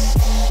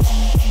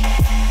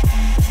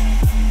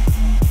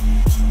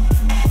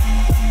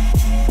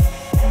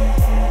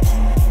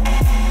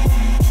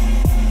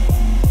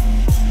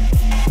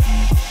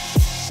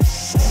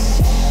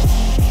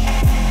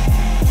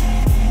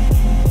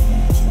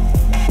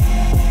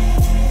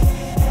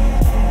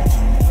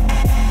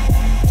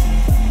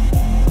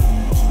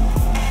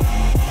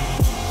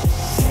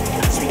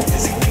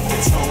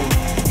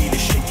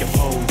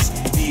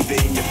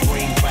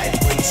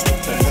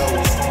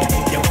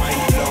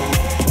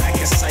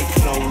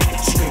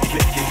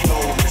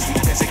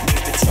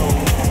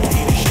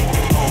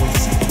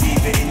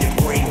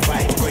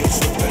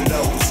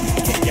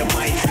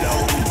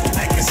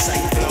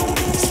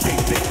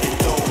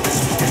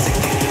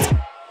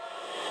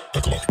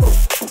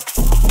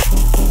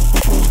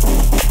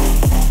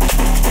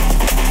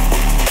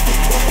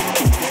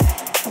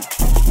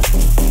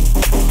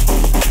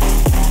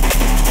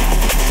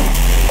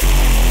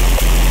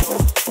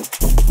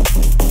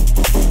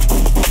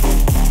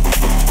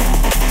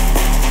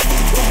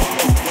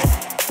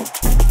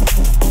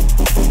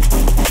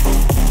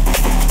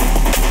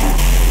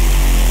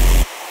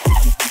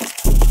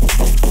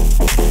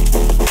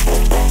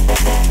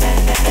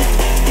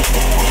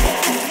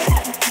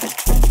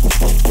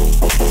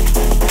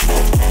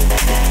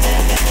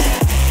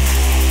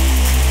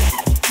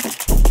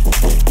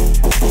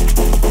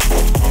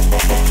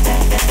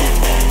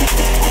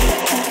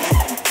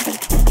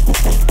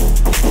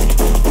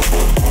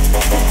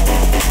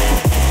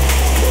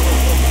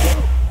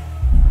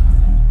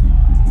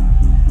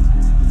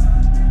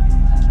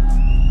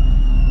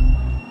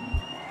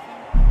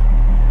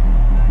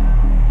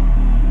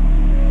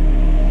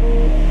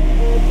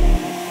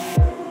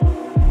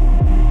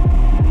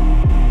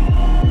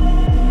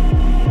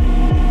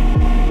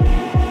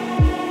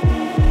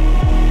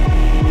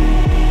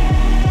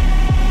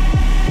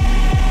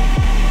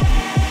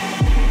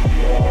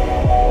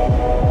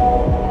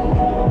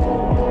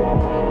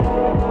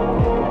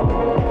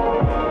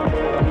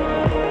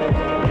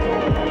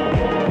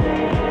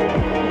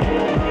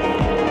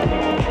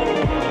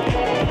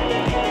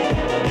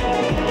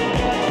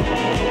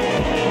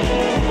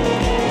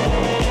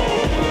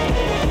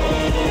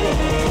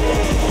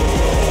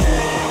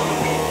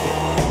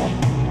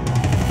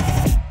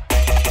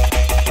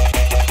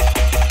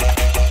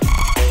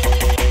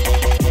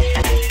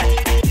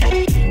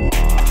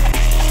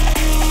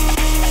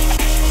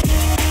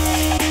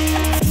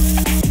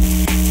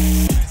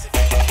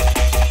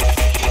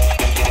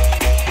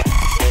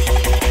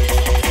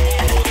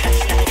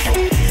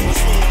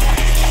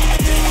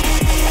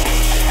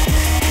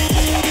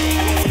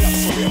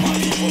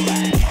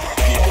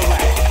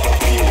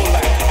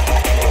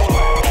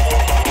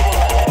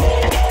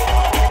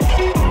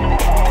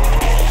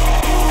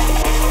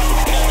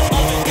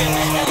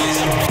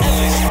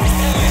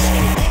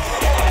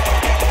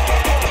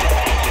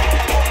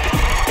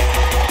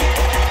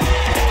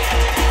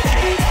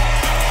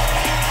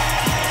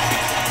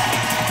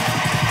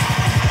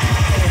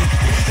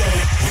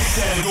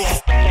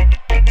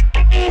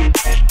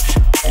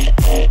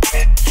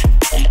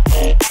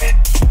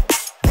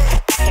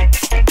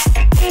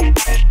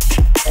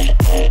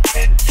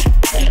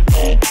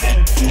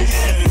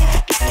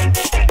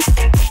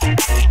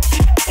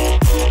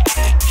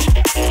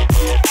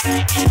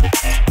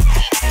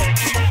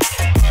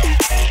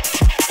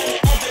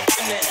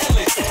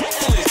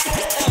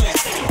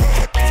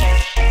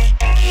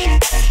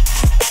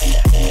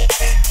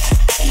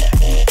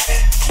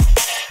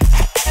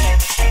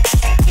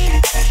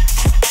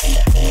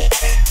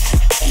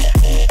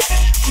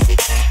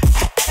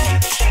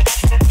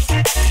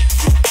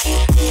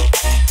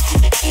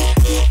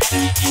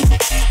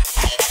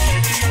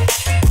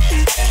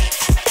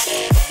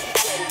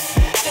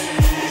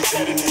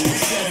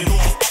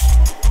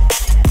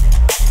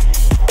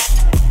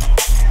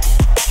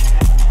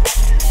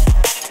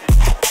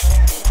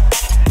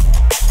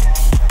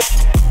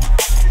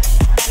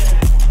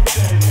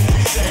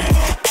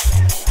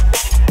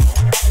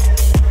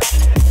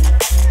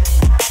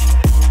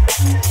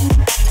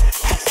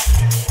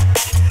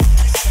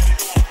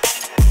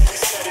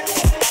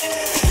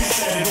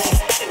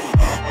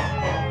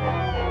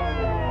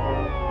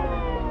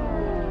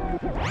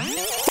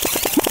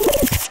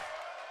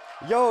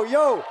 Yo,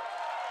 yo!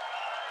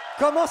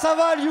 Comment ça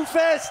va, le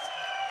YouFest?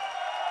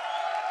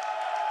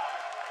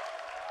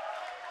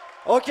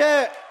 Ok,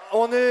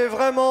 on est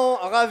vraiment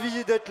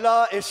ravis d'être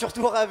là et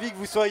surtout ravis que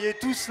vous soyez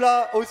tous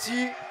là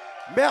aussi.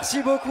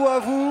 Merci beaucoup à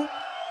vous.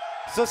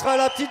 Ce sera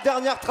la petite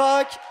dernière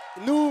track.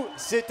 Nous,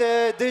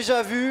 c'était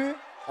Déjà Vu.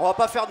 On va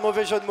pas faire de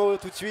mauvais jeu de mots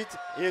tout de suite,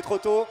 il est trop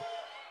tôt.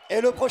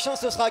 Et le prochain,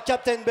 ce sera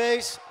Captain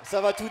Bass.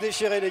 Ça va tout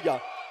déchirer, les gars.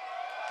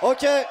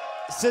 Ok,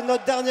 c'est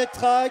notre dernière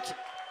track.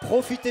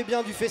 Profitez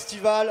bien du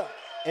festival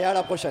et à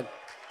la prochaine.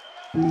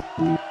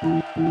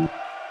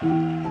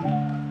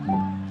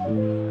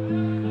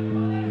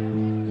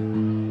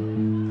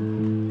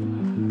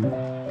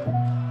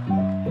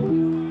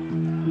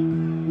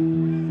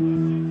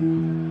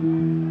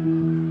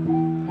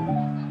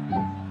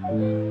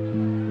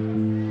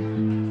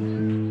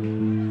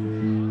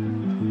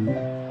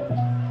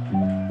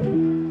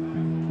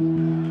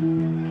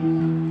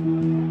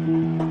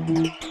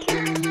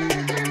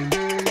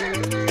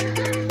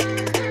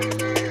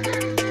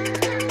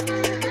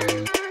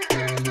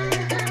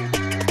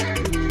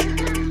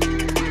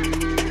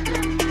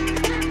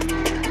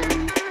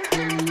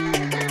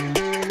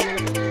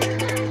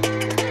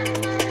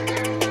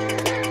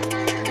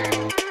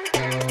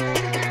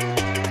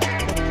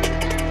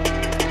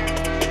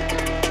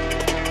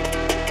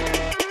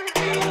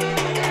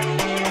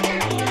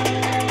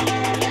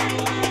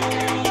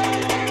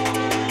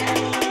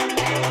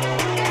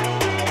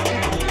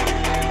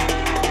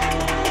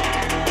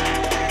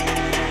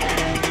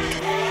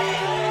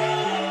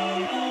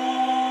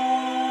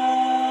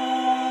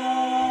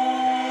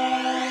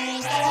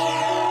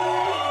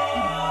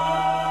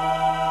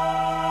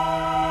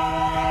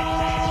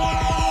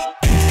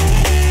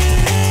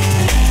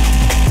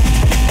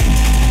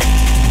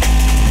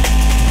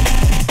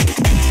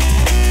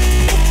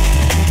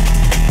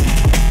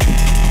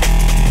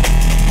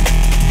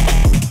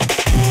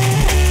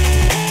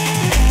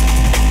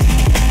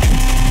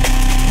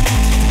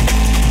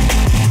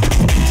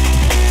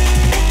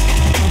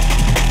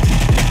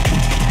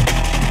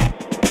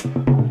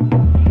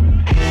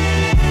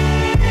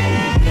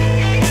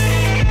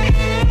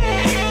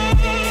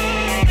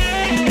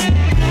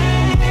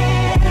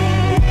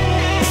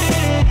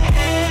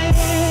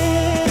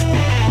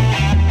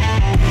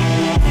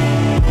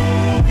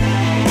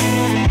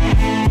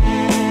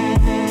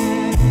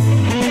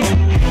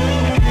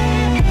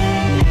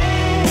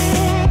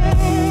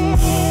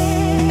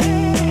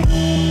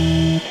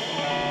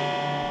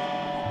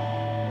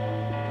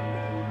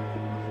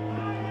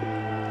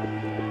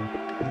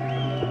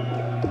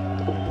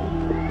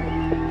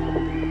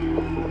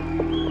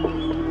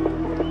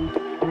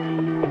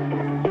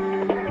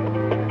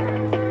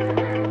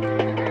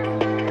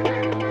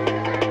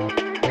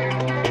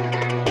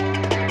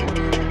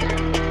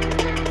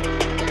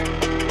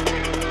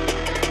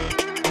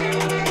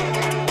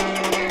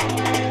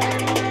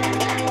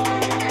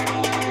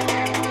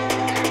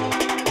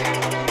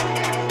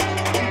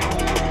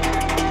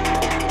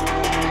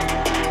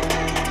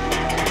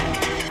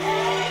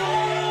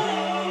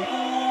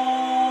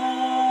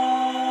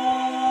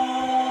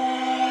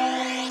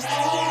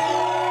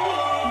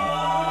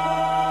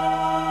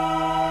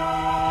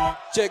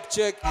 Check,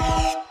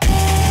 check.